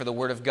thank you for the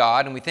Word of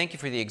God, and we thank you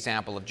for the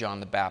example of John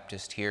the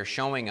Baptist here,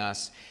 showing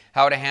us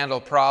how to handle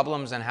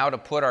problems and how to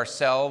put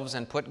ourselves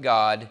and put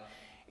God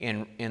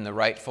in the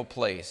rightful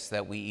place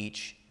that we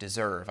each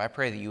deserve. I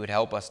pray that you would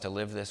help us to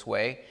live this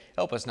way.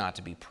 Help us not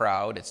to be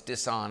proud. It's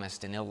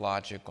dishonest and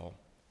illogical.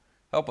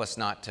 Help us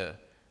not to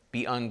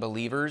be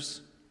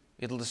unbelievers.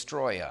 It'll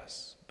destroy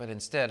us. But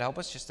instead, help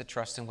us just to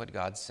trust in what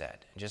God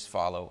said and just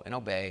follow and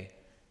obey.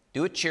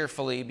 Do it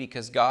cheerfully,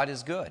 because God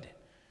is good,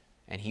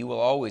 and He will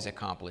always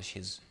accomplish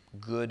His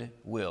good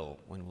will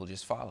when we'll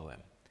just follow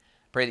Him.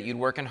 Pray that you'd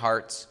work in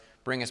hearts,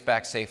 bring us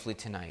back safely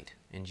tonight.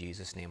 In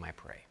Jesus' name I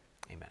pray.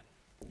 Amen.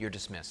 You're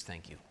dismissed.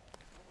 Thank you.